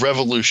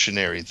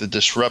revolutionary, the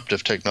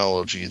disruptive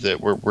technology that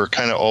we're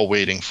kind of all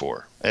waiting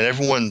for, and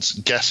everyone's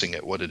guessing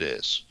at what it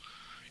is.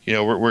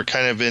 We're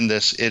kind of in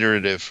this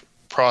iterative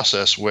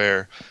process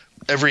where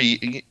in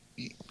the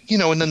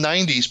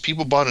 90s,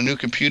 people bought a new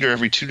computer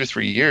every 2 to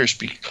 3 years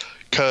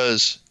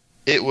because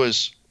it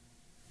was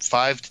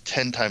 5 to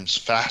 10 times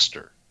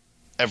faster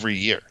every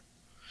year,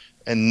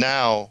 and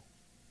now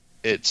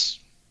it's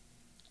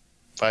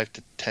 5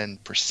 to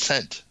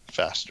 10%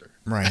 faster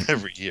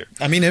every year.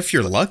 I mean, if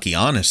you're lucky,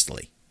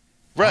 honestly.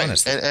 Right.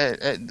 Honestly.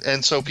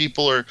 And so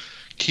people are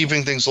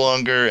keeping things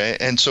longer.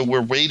 And so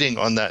we're waiting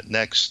on that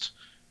next,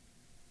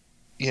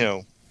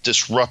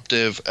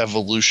 disruptive,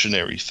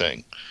 evolutionary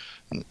thing.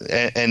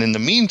 And in the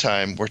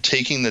meantime, we're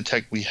taking the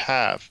tech we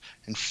have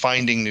and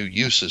finding new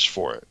uses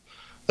for it.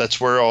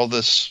 That's where all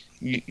this,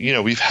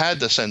 we've had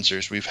the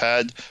sensors, we've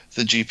had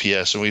the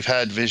GPS, and we've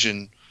had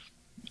vision,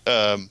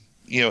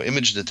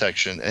 image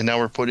detection, and now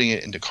we're putting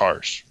it into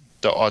cars.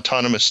 The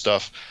autonomous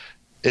stuff,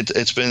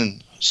 it's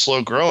been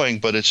slow growing,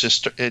 but it's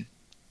just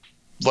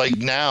like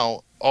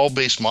now all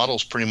base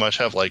models pretty much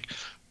have like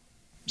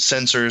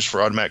sensors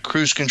for automatic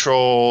cruise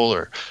control,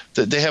 or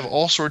they have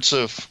all sorts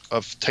of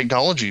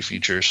technology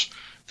features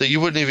that you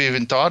wouldn't have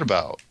even thought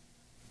about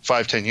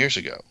 5-10 years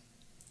ago.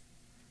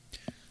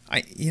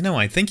 I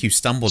think you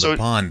stumbled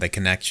upon the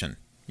connection.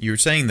 You were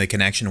saying the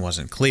connection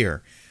wasn't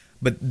clear,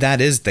 but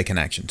that is the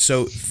connection.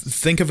 So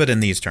think of it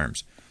in these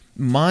terms.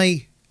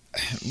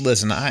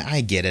 Listen,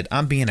 I get it.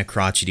 I'm being a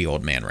crotchety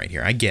old man right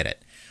here. I get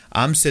it.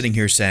 I'm sitting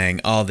here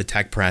saying, oh, the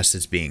tech press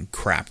is being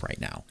crap right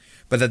now.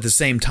 But at the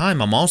same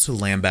time, I'm also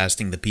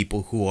lambasting the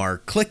people who are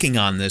clicking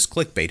on this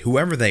clickbait,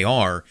 whoever they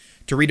are,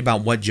 to read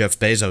about what Jeff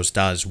Bezos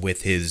does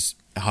with his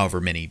however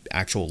many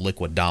actual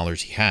liquid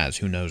dollars he has.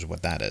 Who knows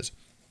what that is.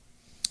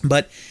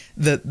 But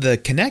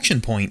the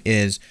connection point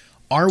is,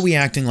 are we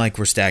acting like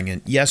we're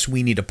stagnant? Yes,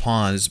 we need a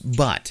pause,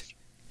 but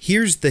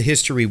here's the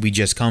history we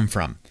just come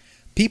from.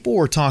 People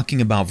were talking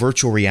about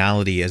virtual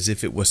reality as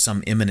if it was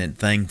some imminent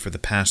thing for the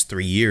past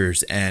 3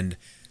 years, and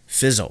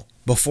fizzle.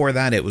 Before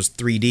that, it was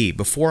 3D.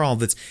 Before all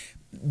this,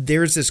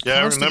 there's this.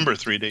 Yeah, constant, I remember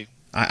 3D.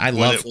 I when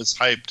love it was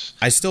hyped.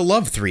 I still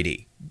love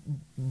 3D,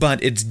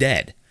 but it's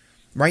dead,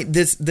 right?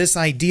 This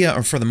idea,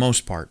 or for the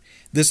most part,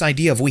 this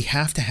idea of we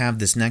have to have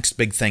this next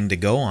big thing to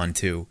go on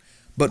to.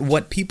 But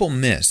what people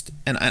missed,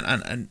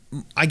 and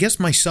I guess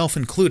myself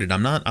included,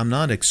 I'm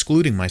not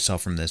excluding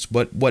myself from this.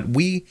 But what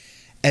we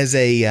as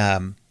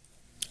an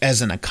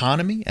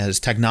economy, as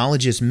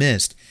technologists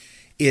missed,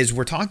 is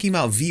we're talking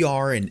about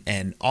VR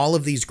and all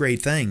of these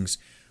great things.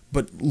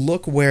 But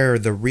look where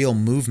the real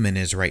movement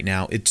is right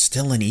now. It's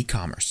still in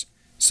e-commerce.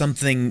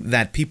 Something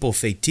that people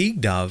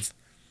fatigued of,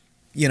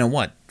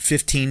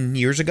 15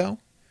 years ago?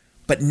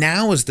 But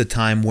now is the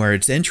time where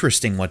it's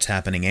interesting what's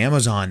happening.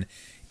 Amazon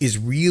is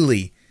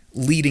really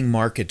leading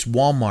markets.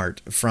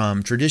 Walmart,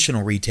 from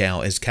traditional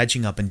retail, is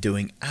catching up and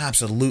doing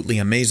absolutely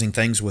amazing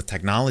things with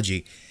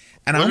technology.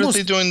 And what are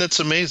they doing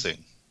that's amazing?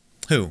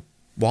 Who?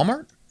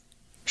 Walmart?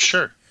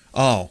 Sure.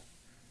 Oh.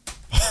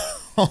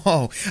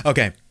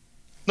 Okay.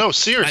 No,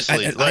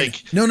 seriously.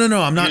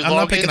 No. I'm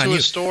not picking on you.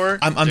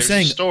 I'm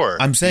saying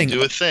you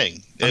do a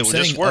thing. It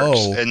just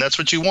works, and that's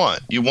what you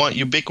want. You want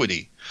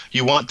ubiquity.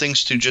 You want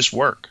things to just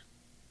work.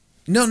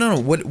 No.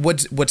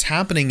 What's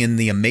happening in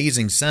the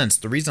amazing sense?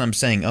 The reason I'm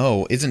saying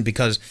isn't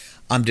because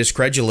I'm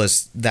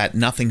discredulous that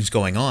nothing's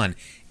going on.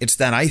 It's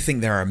that I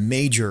think there are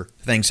major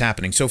things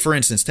happening. So, for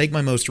instance, take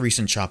my most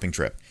recent shopping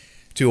trip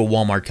to a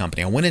Walmart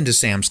company. I went into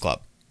Sam's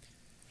Club.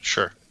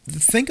 Sure.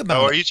 Think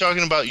about. Oh, are you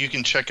talking about you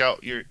can check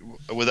out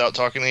without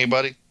talking to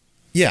anybody?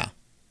 Yeah.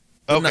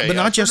 Okay. But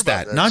not just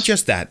that. Not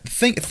just that.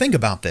 Think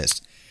about this.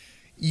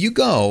 You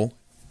go.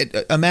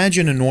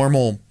 Imagine a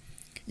normal,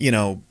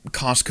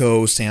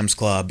 Costco, Sam's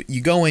Club.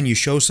 You go in. You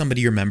show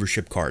somebody your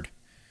membership card,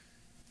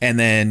 and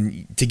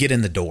then to get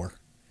in the door,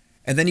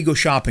 and then you go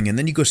shopping, and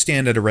then you go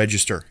stand at a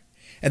register,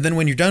 and then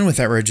when you're done with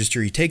that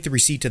register, you take the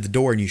receipt to the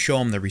door and you show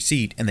them the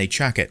receipt, and they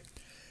check it.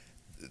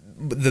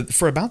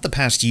 For about the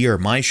past year,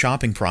 my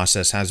shopping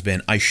process has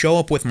been I show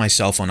up with my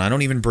cell phone. I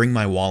don't even bring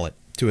my wallet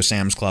to a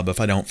Sam's Club if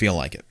I don't feel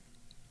like it.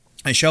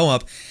 I show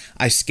up,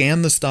 I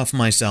scan the stuff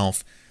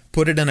myself,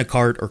 put it in a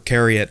cart or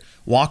carry it,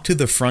 walk to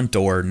the front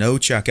door, no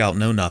checkout,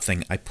 no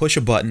nothing. I push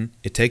a button,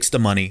 it takes the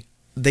money.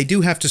 They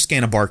do have to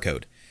scan a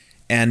barcode.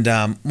 And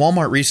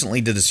Walmart recently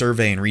did a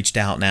survey and reached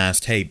out and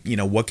asked, hey,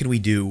 what can we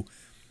do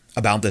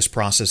about this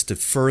process to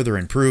further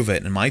improve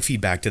it? And my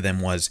feedback to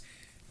them was,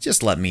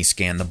 just let me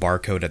scan the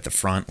barcode at the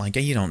front. I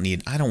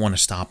don't want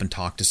to stop and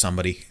talk to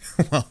somebody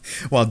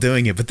while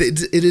doing it. But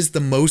it is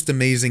the most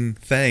amazing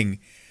thing.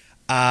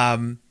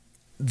 The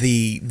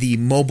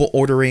mobile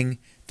ordering,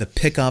 the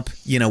pickup,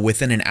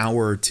 within an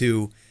hour or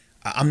two.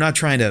 I'm not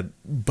trying to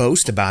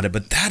boast about it,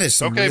 but that is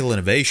some real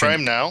innovation.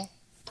 Prime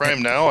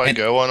Now, I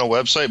go on a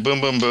website,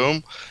 boom, boom,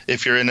 boom.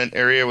 If you're in an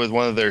area with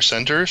one of their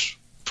centers,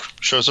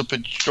 shows up at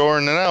your door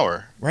in an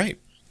hour. Right.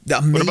 The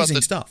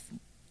amazing stuff.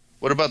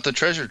 What about the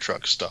treasure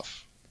truck stuff?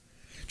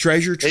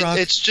 Treasure truck.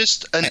 It's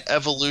just an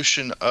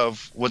evolution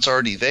of what's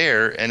already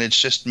there, and it's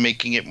just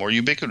making it more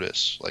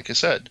ubiquitous. Like I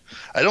said,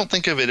 I don't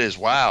think of it as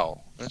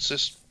wow. It's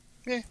just,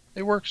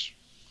 it works.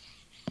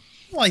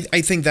 Well, I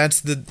think that's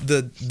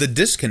the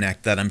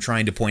disconnect that I'm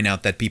trying to point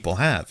out that people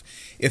have.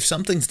 If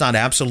something's not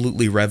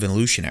absolutely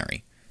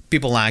revolutionary,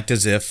 people act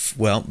as if,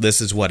 this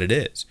is what it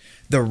is.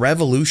 The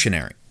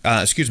revolutionary,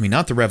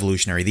 not the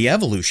revolutionary, the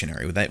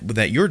evolutionary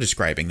that you're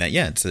describing.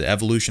 It's the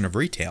evolution of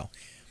retail.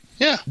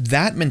 Yeah,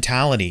 that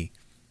mentality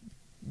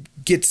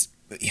gets.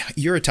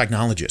 You're a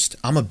technologist.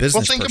 I'm a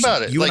business person. Well, think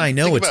about it. You and I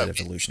know it's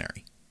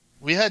evolutionary.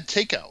 We had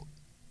takeout,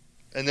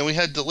 and then we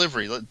had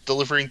delivering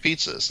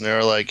pizzas, and they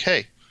were like,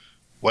 "Hey,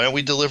 why don't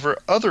we deliver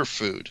other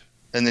food?"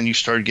 And then you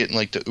started getting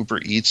like the Uber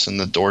Eats and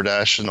the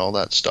DoorDash and all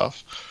that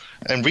stuff.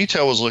 And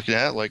retail was looking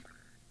at it like,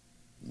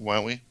 "Why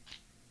don't we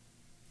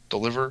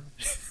deliver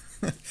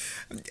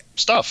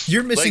stuff?"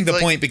 You're missing the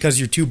point because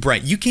you're too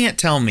bright. You can't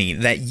tell me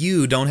that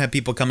you don't have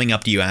people coming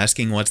up to you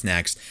asking what's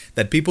next,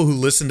 that people who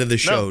listen to the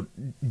show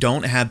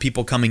don't have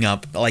people coming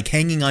up, like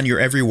hanging on your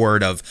every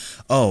word of,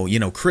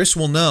 Chris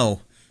will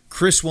know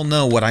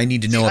what I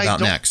need to know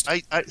about next.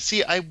 I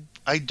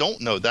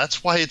don't know.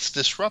 That's why it's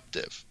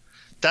disruptive.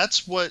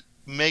 That's what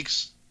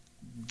makes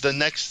the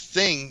next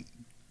thing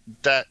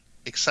that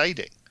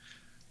exciting.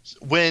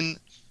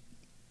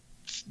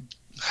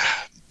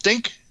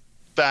 Think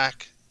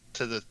back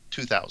to the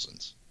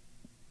 2000s.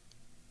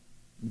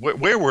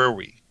 Where were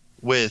we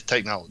with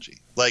technology?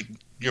 Like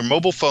your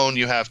mobile phone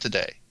you have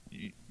today,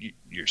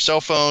 your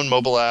cell phone,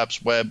 mobile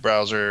apps, web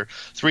browser,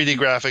 3D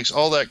graphics,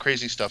 all that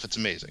crazy stuff. It's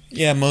amazing.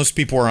 Yeah, most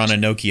people were on a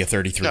Nokia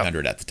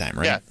 3300 at the time,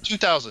 right? Yeah,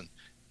 2000.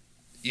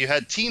 You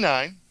had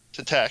T9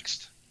 to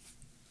text.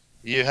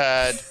 You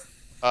had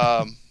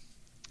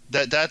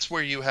that's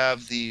where you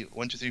have the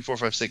 1, 2, 3, 4,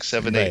 5, 6,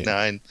 7, 8,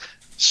 9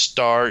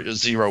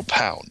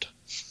 *0#.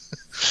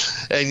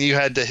 And you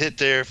had to hit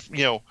there,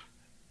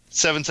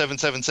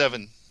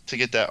 7777 to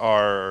get that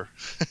R.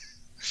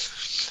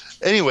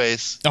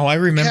 Anyways. Oh, I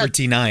remember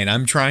T9.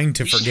 I'm trying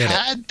to forget it. We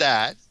had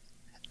that,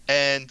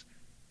 and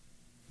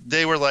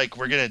they were like,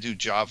 we're going to do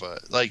Java.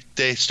 Like,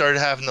 they started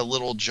having the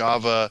little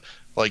Java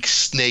like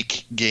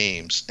snake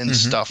games and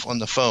stuff on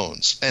the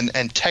phones and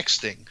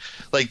texting.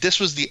 Like, this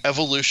was the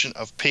evolution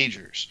of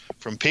pagers,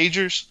 from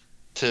pagers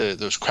to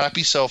those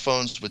crappy cell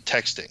phones with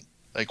texting.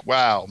 Like,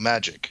 wow,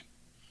 magic.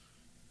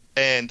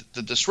 And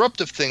the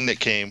disruptive thing that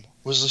came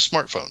was the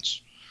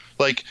smartphones.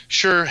 Like,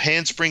 sure,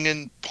 Handspring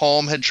and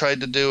Palm had tried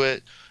to do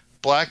it.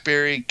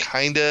 BlackBerry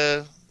kind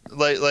of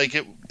like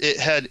it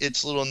had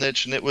its little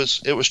niche, and it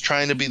was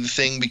trying to be the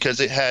thing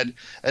because it had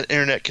an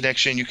internet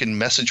connection. You can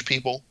message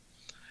people.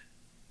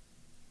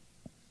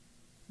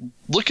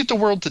 Look at the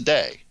world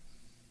today.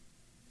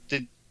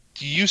 Do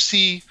you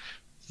see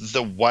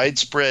the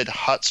widespread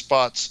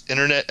hotspots,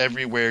 internet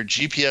everywhere,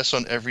 GPS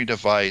on every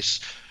device,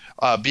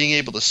 being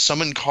able to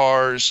summon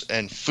cars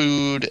and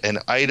food and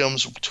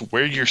items to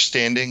where you're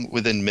standing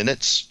within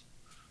minutes?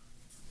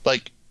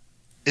 Like,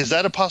 is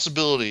that a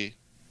possibility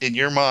in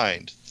your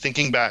mind,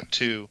 thinking back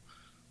to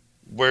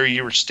where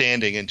you were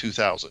standing in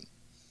 2000?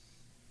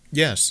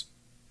 Yes.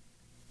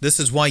 This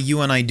is why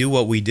you and I do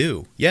what we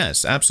do.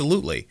 Yes,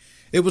 absolutely.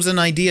 It was an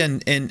idea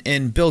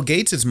in Bill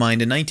Gates'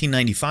 mind in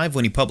 1995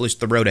 when he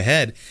published The Road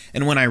Ahead.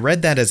 And when I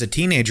read that as a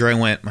teenager, I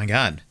went, my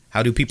God,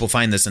 how do people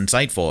find this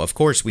insightful? Of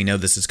course we know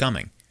this is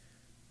coming.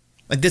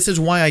 Like, this is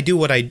why I do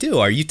what I do.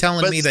 Are you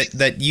telling me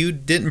that you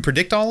didn't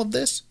predict all of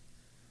this?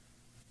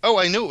 Oh,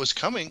 I knew it was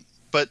coming,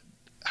 but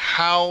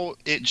how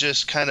it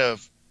just kind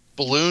of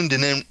ballooned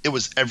and then it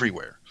was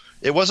everywhere.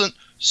 It wasn't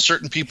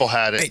certain people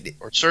had it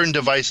or certain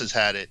devices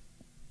had it.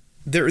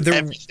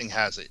 Everything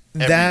has it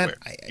everywhere.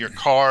 Your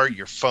car,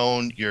 your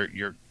phone,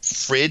 your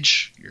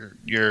fridge,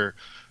 your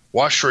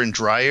washer and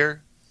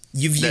dryer.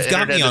 You've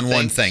got me on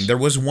one thing. There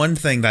was one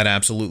thing that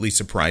absolutely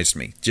surprised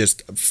me.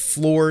 Just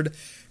floored,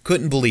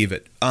 couldn't believe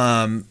it.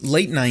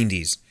 Late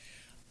 90s.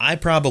 I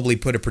probably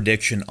put a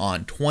prediction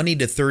on 20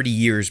 to 30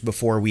 years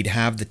before we'd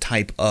have the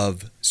type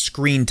of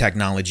screen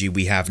technology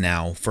we have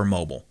now for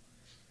mobile.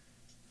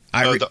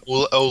 The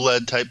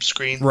OLED type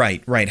screen?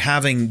 Right.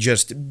 Having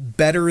just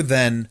better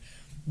than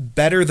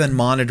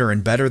monitor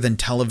and better than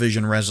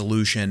television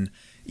resolution.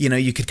 You know,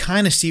 you could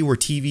kind of see where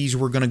TVs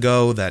were going to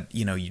go, that,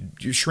 you know,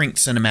 you shrink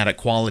cinematic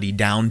quality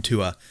down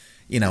to a,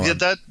 you know.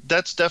 Yeah,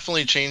 that's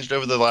definitely changed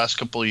over the last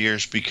couple of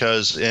years,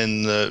 because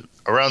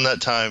around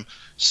that time,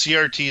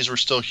 CRTs were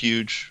still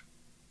huge.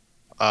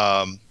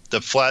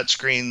 The flat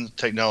screen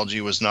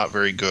technology was not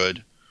very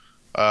good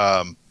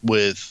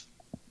with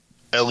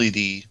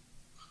LED.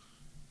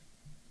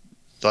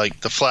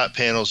 Like, the flat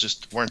panels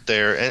just weren't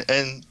there.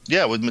 And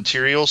yeah, with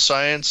material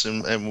science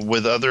and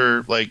with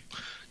other, like,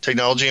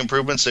 technology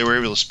improvements, they were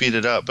able to speed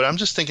it up. But I'm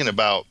just thinking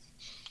about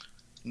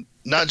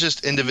not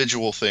just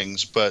individual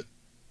things, but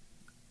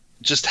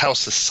just how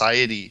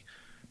society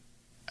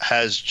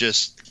has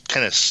just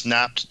kind of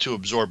snapped to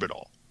absorb it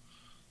all.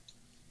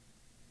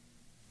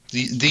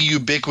 The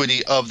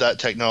ubiquity of that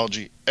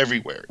technology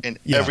everywhere, in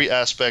every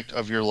aspect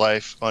of your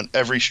life, on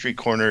every street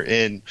corner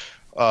in,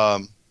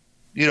 a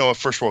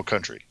first world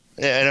country.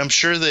 And I'm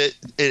sure that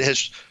it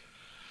has,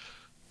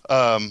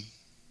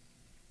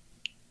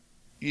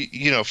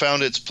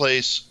 found its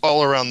place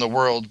all around the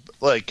world.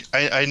 Like,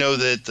 I know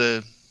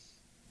that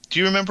do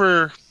you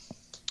remember,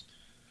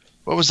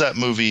 what was that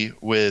movie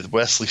with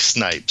Wesley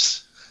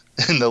Snipes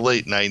in the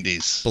late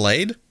 90s?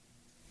 Blade?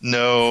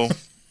 No,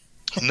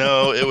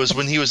 it was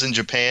when he was in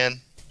Japan.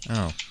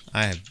 Oh,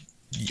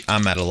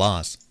 I'm at a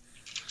loss.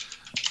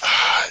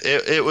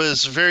 It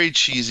was very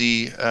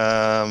cheesy.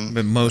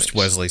 But most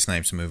Wesley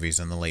Snipes movies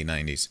in the late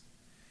 90s.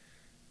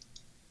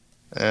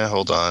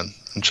 Hold on.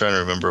 I'm trying to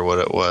remember what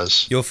it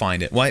was. You'll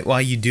find it.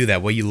 While you do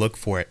that, while you look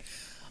for it,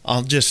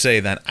 I'll just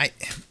say that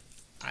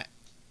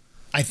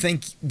I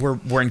think we're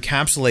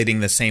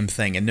encapsulating the same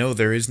thing. And no,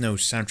 there is no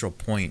central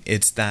point.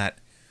 It's that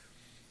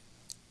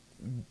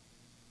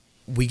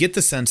we get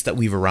the sense that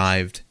we've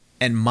arrived,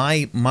 and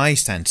my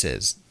sense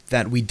is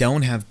that we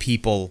don't have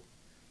people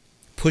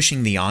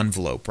pushing the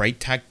envelope, right?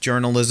 Tech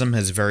journalism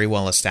is very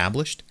well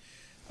established.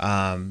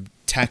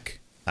 Tech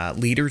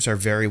leaders are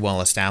very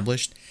well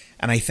established.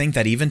 And I think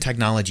that even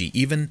technology,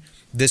 even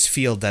this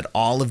field that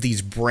all of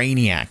these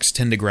brainiacs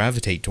tend to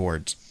gravitate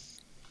towards,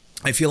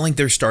 I feel like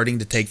they're starting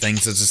to take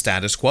things as a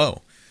status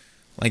quo.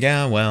 Like,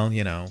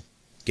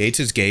 Gates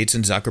is Gates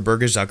and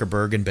Zuckerberg is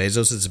Zuckerberg and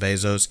Bezos is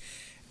Bezos.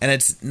 And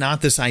it's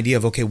not this idea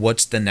of, okay,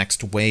 what's the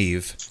next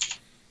wave?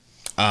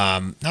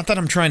 Not that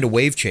I'm trying to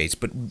wave chase,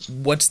 but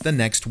what's the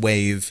next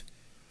wave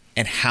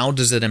and how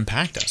does it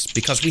impact us?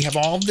 Because we have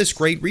all of this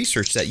great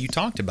research that you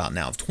talked about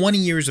now, 20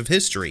 years of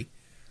history,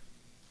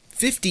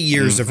 50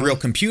 years of real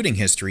computing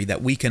history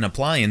that we can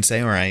apply and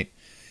say, all right,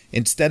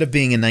 instead of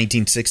being in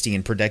 1960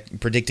 and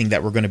predicting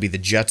that we're going to be the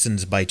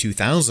Jetsons by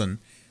 2000,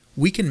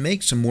 we can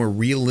make some more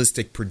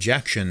realistic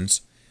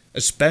projections,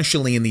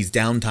 especially in these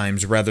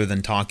downtimes, rather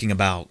than talking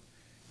about,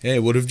 hey,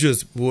 what does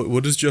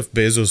Jeff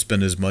Bezos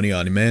spend his money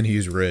on? Man,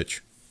 he's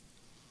rich.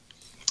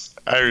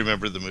 I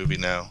remember the movie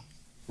now.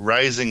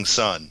 Rising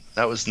Sun.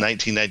 That was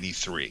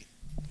 1993.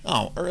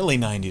 Oh, early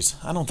 90s.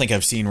 I don't think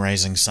I've seen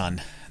Rising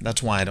Sun.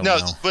 That's why I don't know.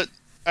 No, but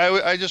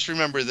I just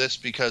remember this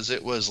because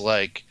it was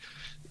like,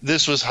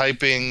 this was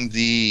hyping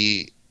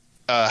the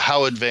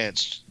how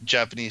advanced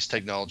Japanese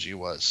technology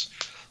was.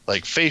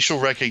 Like facial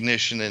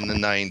recognition in the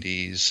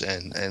 90s,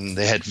 and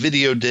they had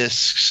video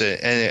discs,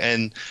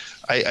 and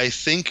I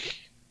think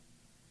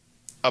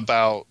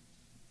about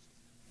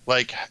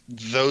like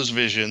those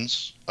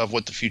visions of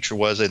what the future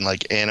was in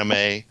like anime.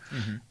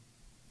 Mm-hmm.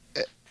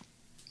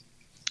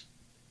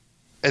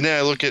 And then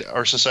I look at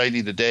our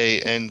society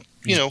today, and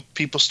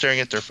people staring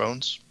at their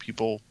phones,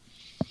 people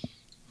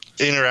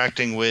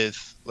interacting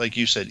with, like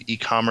you said,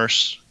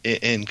 e-commerce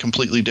in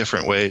completely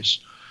different ways.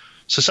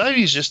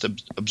 Society's just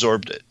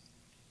absorbed it.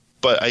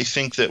 But I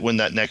think that when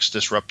that next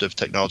disruptive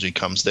technology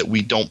comes that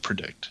we don't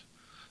predict,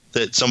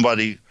 that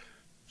somebody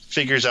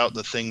figures out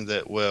the thing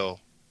that will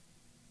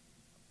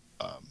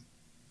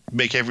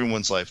make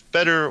everyone's life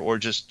better, or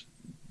just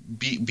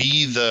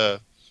be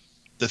the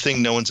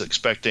thing no one's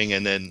expecting,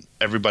 and then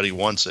everybody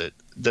wants it,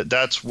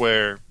 that's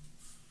where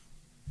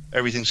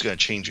everything's going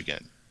to change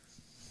again.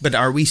 But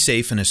are we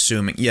safe in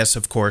assuming, yes,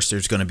 of course,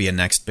 there's going to be a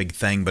next big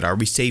thing, but are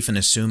we safe in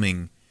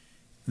assuming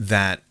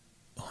that,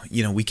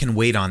 we can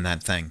wait on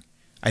that thing?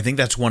 I think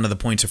that's one of the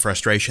points of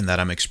frustration that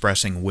I'm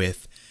expressing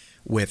with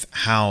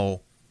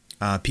how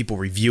people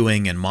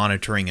reviewing and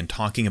monitoring and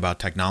talking about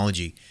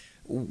technology.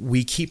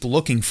 We keep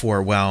looking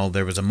for, well,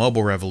 there was a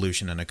mobile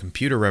revolution and a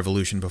computer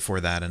revolution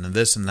before that, and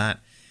this and that.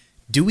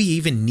 Do we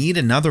even need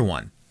another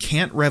one?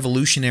 Can't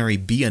evolutionary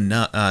be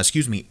enough of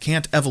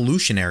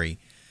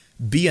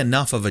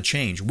a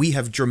change? We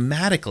have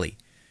dramatically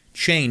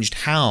changed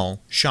how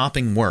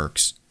shopping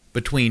works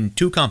between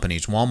two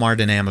companies, Walmart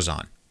and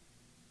Amazon.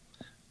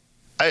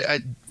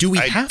 Do we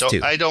have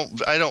to? I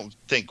don't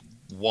think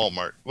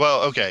Walmart.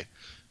 Well, okay.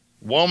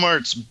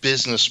 Walmart's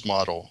business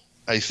model,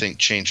 I think,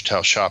 changed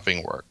how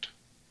shopping worked.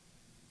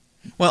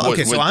 Well,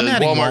 okay, so I'm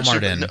adding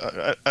Walmart in.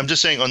 I'm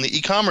just saying, on the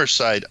e-commerce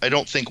side, I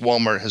don't think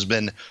Walmart has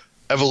been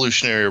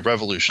evolutionary or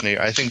revolutionary.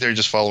 I think they're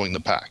just following the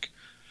pack.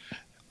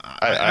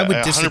 I would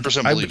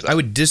 100% believe that. I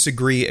would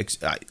disagree.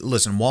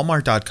 Listen,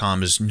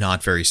 Walmart.com is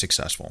not very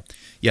successful.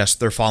 Yes,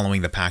 they're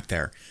following the pack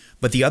there.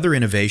 But the other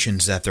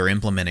innovations that they're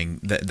implementing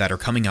that are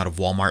coming out of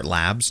Walmart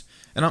Labs,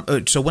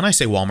 and so when I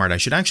say Walmart, I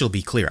should actually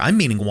be clear. I'm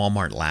meaning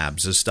Walmart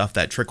Labs, the stuff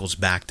that trickles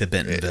back to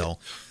Bentonville.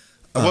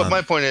 What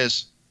my point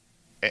is,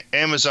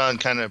 Amazon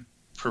kind of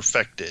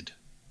perfected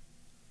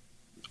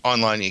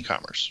online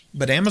e-commerce.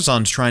 But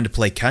Amazon's trying to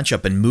play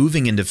catch-up and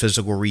moving into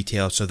physical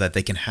retail so that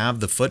they can have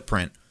the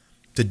footprint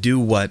to do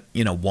what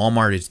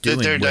Walmart is doing.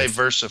 They're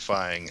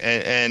diversifying,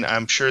 and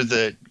I'm sure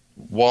that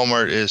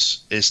Walmart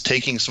is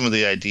taking some of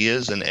the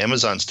ideas, and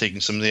Amazon's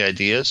taking some of the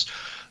ideas,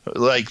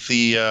 like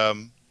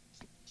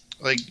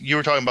like you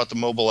were talking about the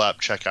mobile app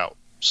checkout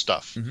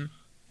stuff. Mm-hmm.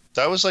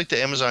 That was like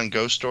the Amazon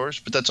Go stores,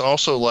 but that's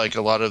also like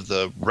a lot of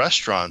the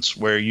restaurants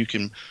where you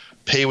can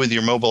pay with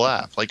your mobile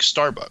app, like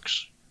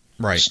Starbucks.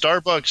 Right.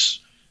 Starbucks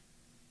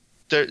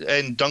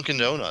and Dunkin'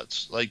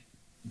 Donuts, like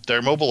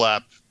their mobile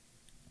app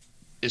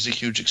is a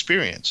huge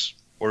experience.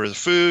 Order the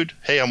food.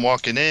 Hey, I'm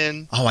walking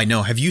in. Oh, I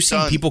know. Have you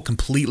seen people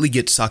completely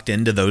get sucked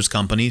into those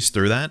companies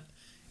through that?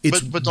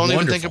 It's but don't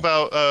wonderful. Even think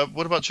about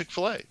what about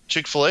Chick-fil-A?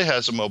 Chick-fil-A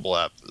has a mobile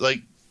app.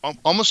 Like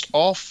almost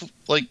all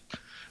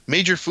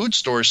major food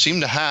stores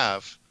seem to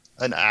have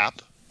an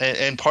app,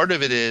 and part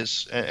of it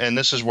is, and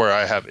this is where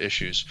I have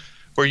issues,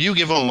 where you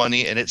give them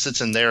money and it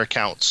sits in their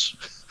accounts,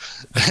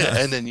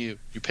 and then you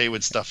pay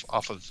with stuff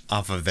off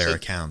of their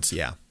accounts.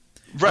 Yeah.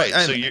 Right.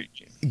 So you're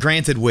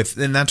granted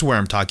and that's where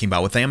I'm talking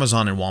about with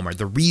Amazon and Walmart.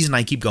 The reason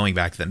I keep going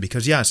back to them,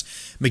 because yes,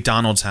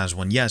 McDonald's has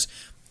one. Yes.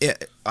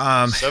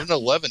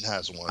 7-Eleven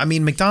has one. I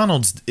mean,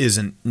 McDonald's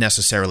isn't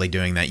necessarily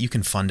doing that. You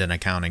can fund an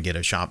account and get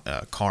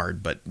a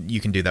card, but you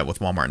can do that with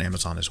Walmart and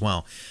Amazon as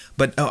well.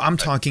 But I'm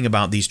talking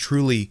about these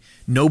truly,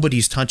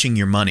 nobody's touching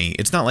your money.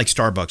 It's not like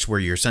Starbucks where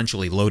you're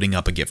essentially loading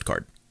up a gift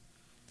card.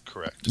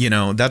 Correct.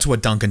 That's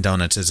what Dunkin'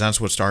 Donuts is. That's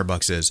what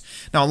Starbucks is.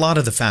 Now, a lot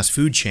of the fast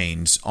food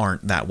chains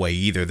aren't that way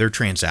either. They're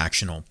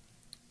transactional.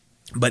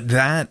 But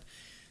that,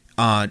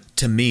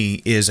 to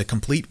me, is a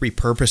complete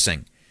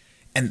repurposing.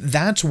 And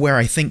that's where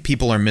I think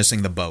people are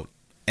missing the boat.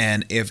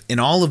 And if in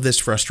all of this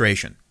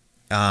frustration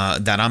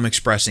that I'm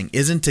expressing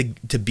isn't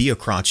to be a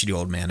crotchety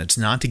old man, it's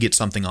not to get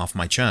something off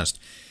my chest.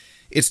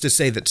 It's to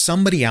say that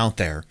somebody out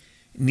there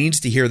needs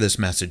to hear this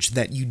message,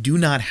 that you do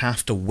not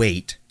have to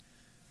wait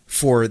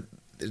for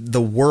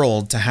the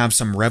world to have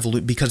some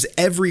revolution, because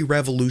every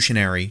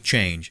revolutionary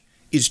change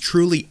is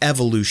truly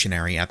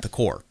evolutionary at the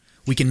core.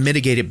 We can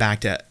mitigate it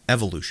back to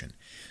evolution.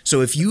 So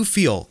if you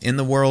feel in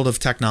the world of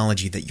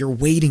technology that you're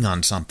waiting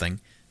on something,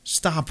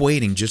 stop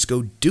waiting, just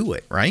go do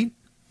it, right?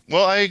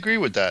 Well, I agree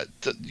with that.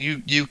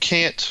 You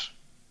can't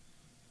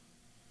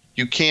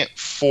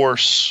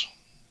force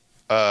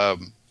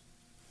an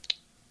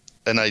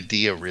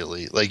idea,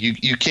 really. Like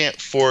you can't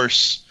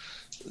force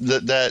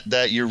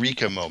that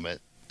eureka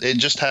moment. It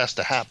just has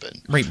to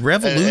happen. Right.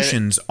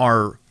 Revolutions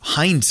are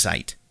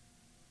hindsight.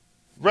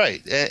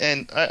 Right.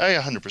 And I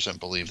 100%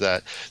 believe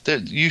that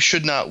you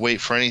should not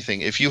wait for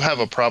anything. If you have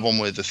a problem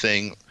with the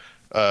thing,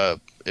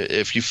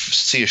 if you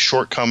see a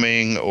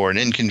shortcoming or an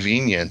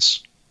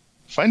inconvenience,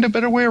 find a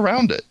better way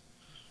around it.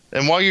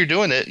 And while you're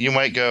doing it, you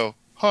might go,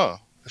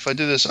 if if I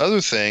do this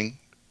other thing,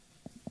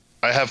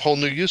 I have whole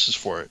new uses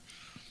for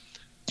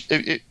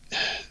it.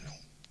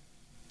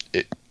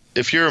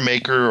 If you're a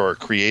maker or a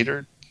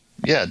creator,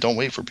 yeah, don't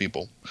wait for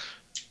people.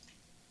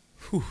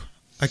 Whew.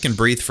 I can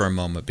breathe for a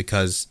moment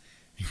because,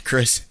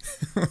 Chris,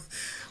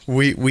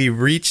 we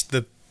reached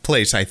the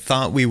place I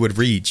thought we would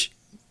reach.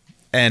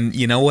 And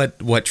you know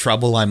what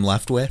trouble I'm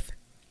left with?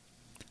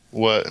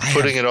 What,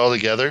 putting it all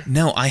together?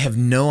 No, I have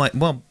no...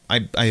 Well,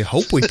 I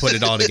hope we put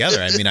it all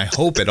together. I mean, I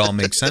hope it all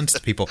makes sense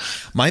to people.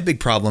 My big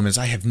problem is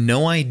I have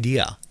no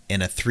idea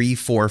in a 3,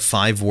 4,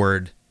 5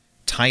 word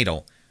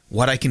title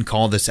what I can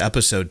call this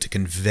episode to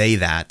convey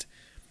that,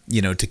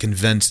 to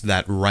convince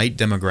that right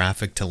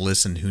demographic to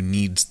listen who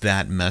needs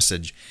that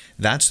message.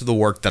 That's the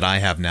work that I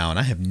have now, and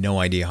I have no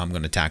idea how I'm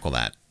going to tackle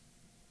that.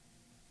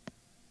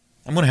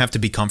 I'm going to have to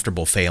be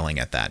comfortable failing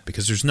at that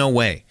because there's no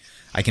way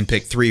I can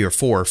pick 3 or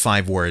 4 or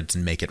 5 words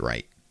and make it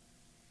right.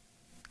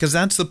 Because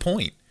that's the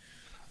point.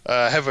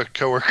 I have a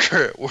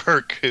coworker at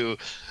work who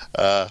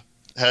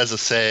has a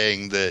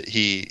saying that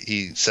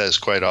he says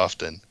quite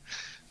often.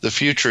 The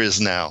future is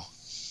now.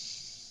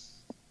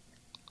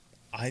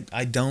 I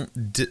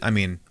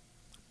mean,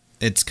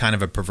 it's kind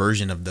of a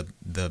perversion of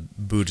the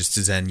Buddhist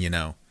Zen,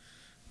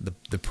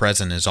 the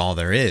present is all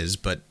there is,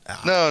 but...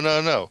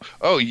 No.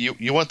 Oh,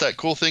 you want that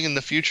cool thing in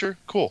the future?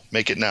 Cool.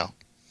 Make it now.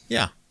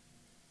 Yeah.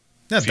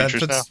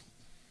 Future's now.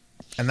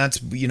 And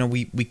that's,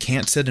 we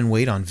can't sit and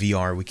wait on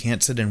VR. We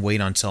can't sit and wait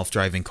on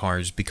self-driving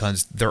cars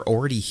because they're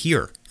already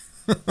here.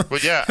 Well,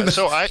 yeah.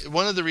 So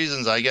one of the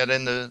reasons I get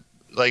into,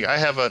 I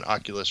have an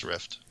Oculus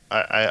Rift.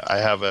 I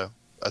have a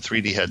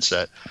 3D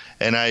headset,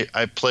 and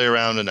I play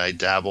around and I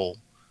dabble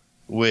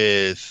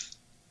with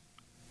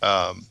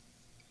 3D,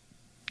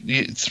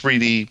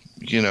 3D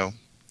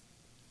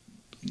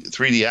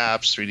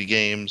apps, 3D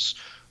games,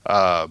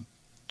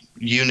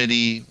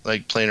 Unity,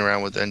 playing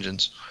around with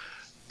engines.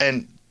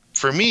 And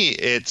for me,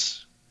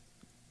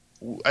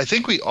 I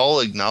think we all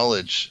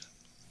acknowledge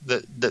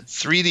that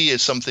 3D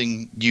is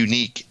something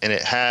unique, and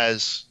it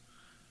has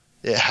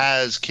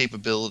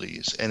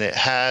capabilities and it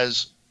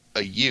has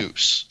a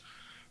use,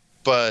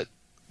 but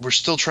we're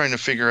still trying to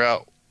figure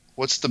out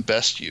what's the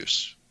best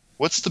use,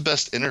 what's the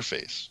best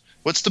interface,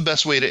 what's the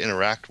best way to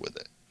interact with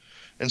it.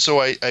 And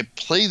so I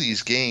play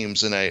these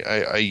games and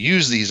I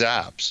use these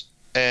apps,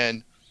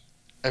 and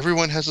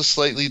everyone has a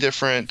slightly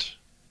different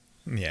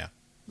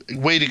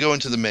way to go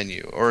into the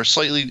menu, or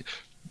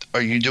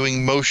are you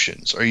doing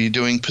motions? Are you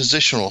doing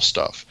positional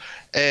stuff?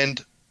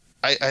 And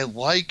I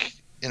like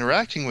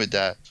interacting with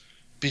that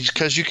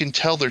because you can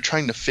tell they're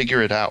trying to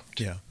figure it out.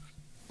 Yeah.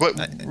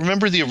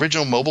 Remember the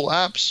original mobile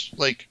apps?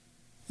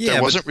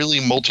 There wasn't really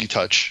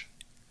multi-touch.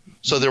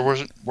 So there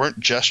weren't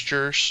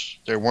gestures.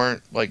 There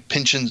weren't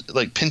pinch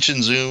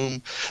and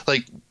zoom.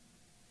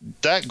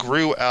 That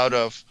grew out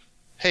of,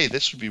 hey,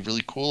 this would be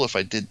really cool if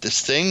I did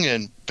this thing,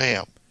 and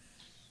bam.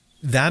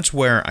 That's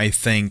where I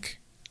think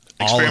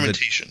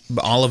experimentation.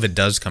 All of it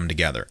does come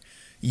together.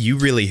 You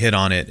really hit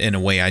on it in a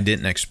way I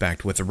didn't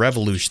expect with the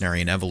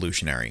revolutionary and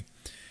evolutionary,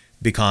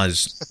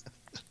 because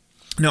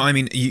no, I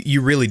mean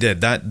you really did.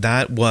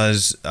 That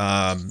was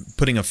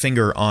putting a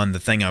finger on the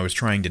thing I was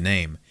trying to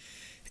name,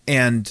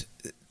 and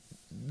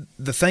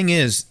the thing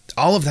is,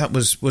 all of that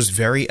was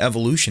very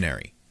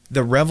evolutionary.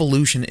 The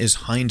revolution is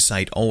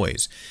hindsight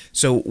always.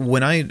 So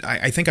when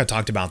I think I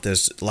talked about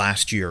this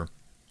last year,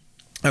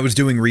 I was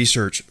doing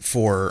research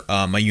for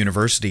my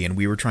university, and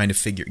we were trying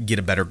to get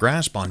a better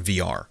grasp on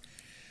VR.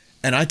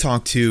 And I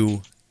talked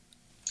to,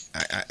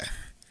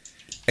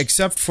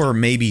 except for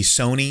maybe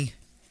Sony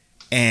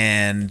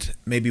and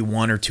maybe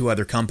 1 or 2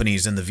 other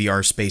companies in the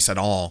VR space at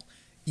all,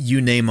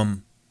 you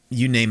name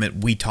it,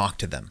 we talked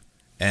to them.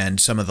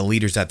 And some of the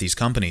leaders at these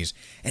companies,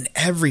 and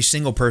every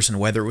single person,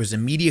 whether it was a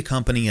media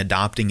company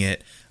adopting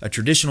it, a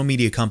traditional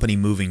media company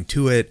moving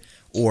to it,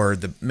 or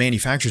the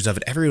manufacturers of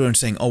it, everyone's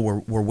saying,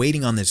 oh, we're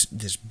waiting on this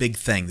big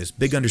thing, this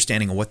big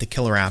understanding of what the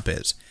killer app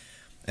is.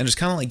 And it's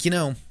kind of like,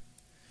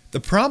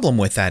 the problem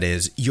with that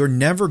is you're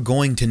never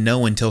going to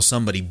know until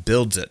somebody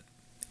builds it.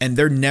 And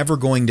they're never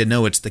going to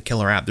know it's the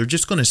killer app. They're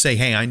just going to say,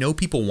 hey, I know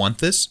people want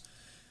this.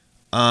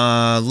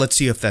 Let's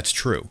see if that's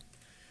true.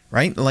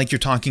 Right? Like you're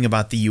talking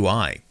about the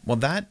UI. Well,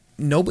 that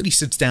nobody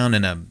sits down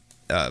in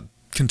a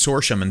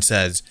consortium and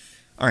says,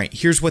 all right,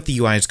 here's what the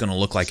UI is going to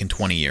look like in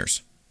 20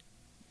 years.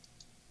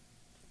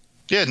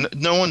 Yeah,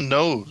 no one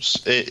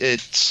knows.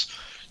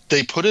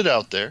 They put it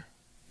out there,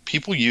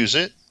 people use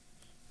it,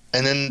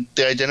 and then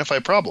they identify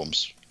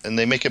problems, and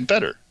they make it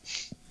better.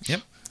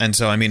 Yep. And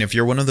so, I mean, if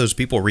you're one of those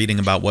people reading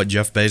about what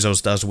Jeff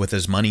Bezos does with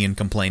his money and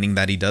complaining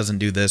that he doesn't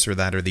do this or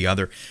that or the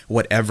other,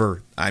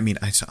 whatever, I mean,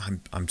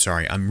 I'm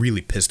sorry, I'm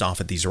really pissed off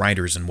at these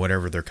writers and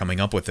whatever they're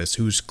coming up with this,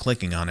 who's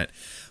clicking on it.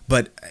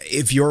 But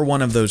if you're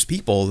one of those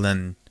people,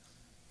 then,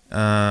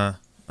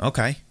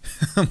 okay.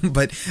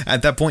 But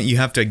at that point, you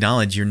have to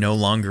acknowledge you're no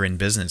longer in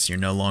business. You're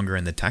no longer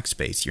in the tech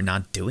space. You're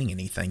not doing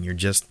anything.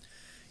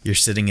 You're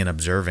sitting and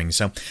observing.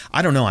 So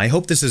I don't know. I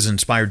hope this has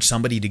inspired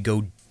somebody to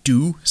go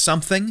do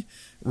something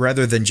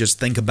rather than just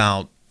think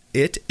about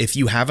it, if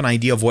you have an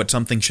idea of what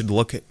something should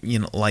look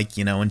like,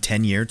 in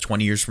 10 years,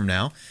 20 years from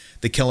now,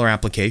 the killer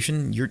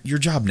application, your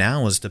job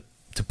now is to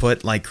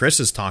put, like Chris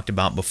has talked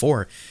about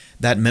before,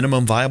 that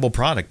minimum viable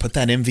product, put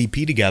that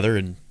MVP together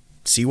and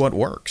see what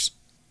works.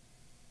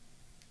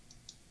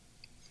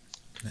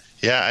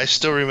 Yeah, I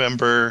still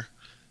remember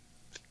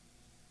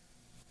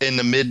in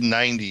the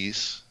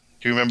mid-90s,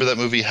 do you remember that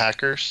movie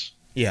Hackers?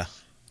 Yeah,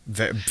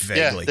 vaguely.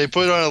 Yeah, they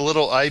put on a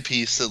little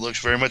eyepiece that looks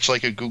very much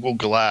like a Google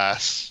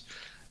Glass,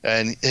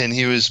 and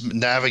he was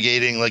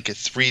navigating like a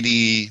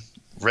 3D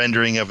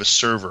rendering of a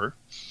server.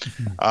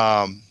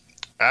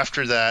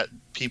 After that,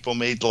 people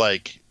made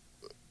like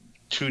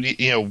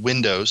 2D,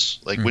 Windows,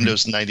 like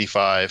Windows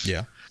 95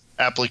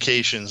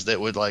 applications that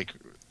would like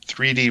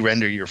 3D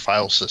render your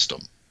file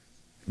system.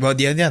 Well,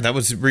 yeah, that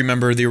was,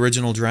 remember the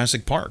original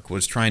Jurassic Park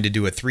was trying to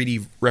do a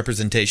 3D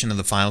representation of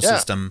the file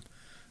system.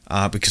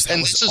 Because that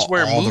was this is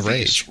where all the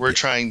movies rage. were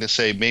trying to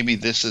say maybe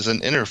this is an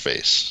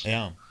interface.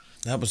 Yeah,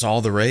 that was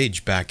all the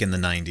rage back in the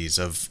 90s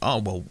of,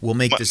 we'll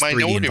make this 3D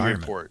Minority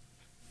environment. Report.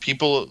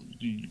 People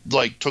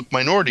like took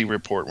Minority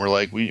Report and were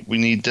like, we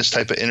need this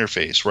type of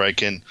interface where I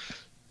can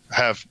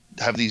have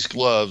these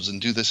gloves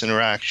and do this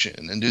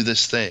interaction and do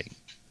this thing.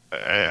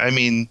 I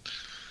mean,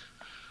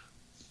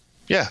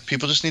 yeah,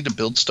 people just need to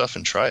build stuff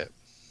and try it.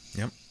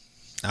 Yep.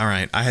 All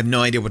right. I have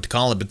no idea what to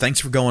call it, but thanks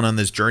for going on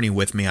this journey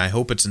with me. I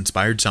hope it's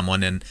inspired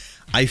someone, and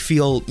I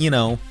feel,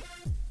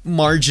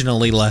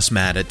 marginally less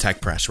mad at Tech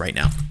Press right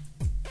now.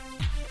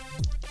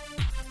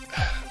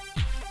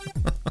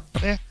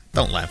 Yeah.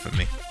 Don't laugh at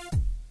me.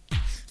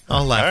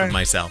 I'll laugh at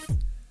myself.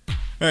 All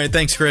right.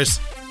 Thanks, Chris.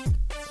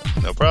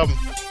 No problem.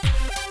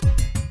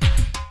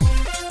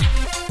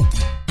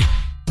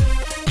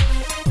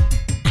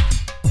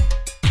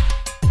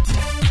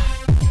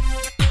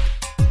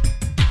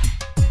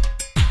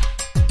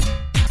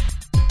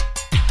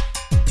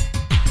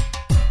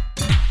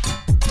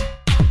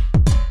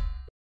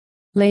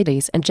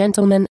 Ladies and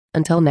gentlemen,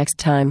 until next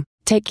time,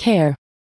 take care.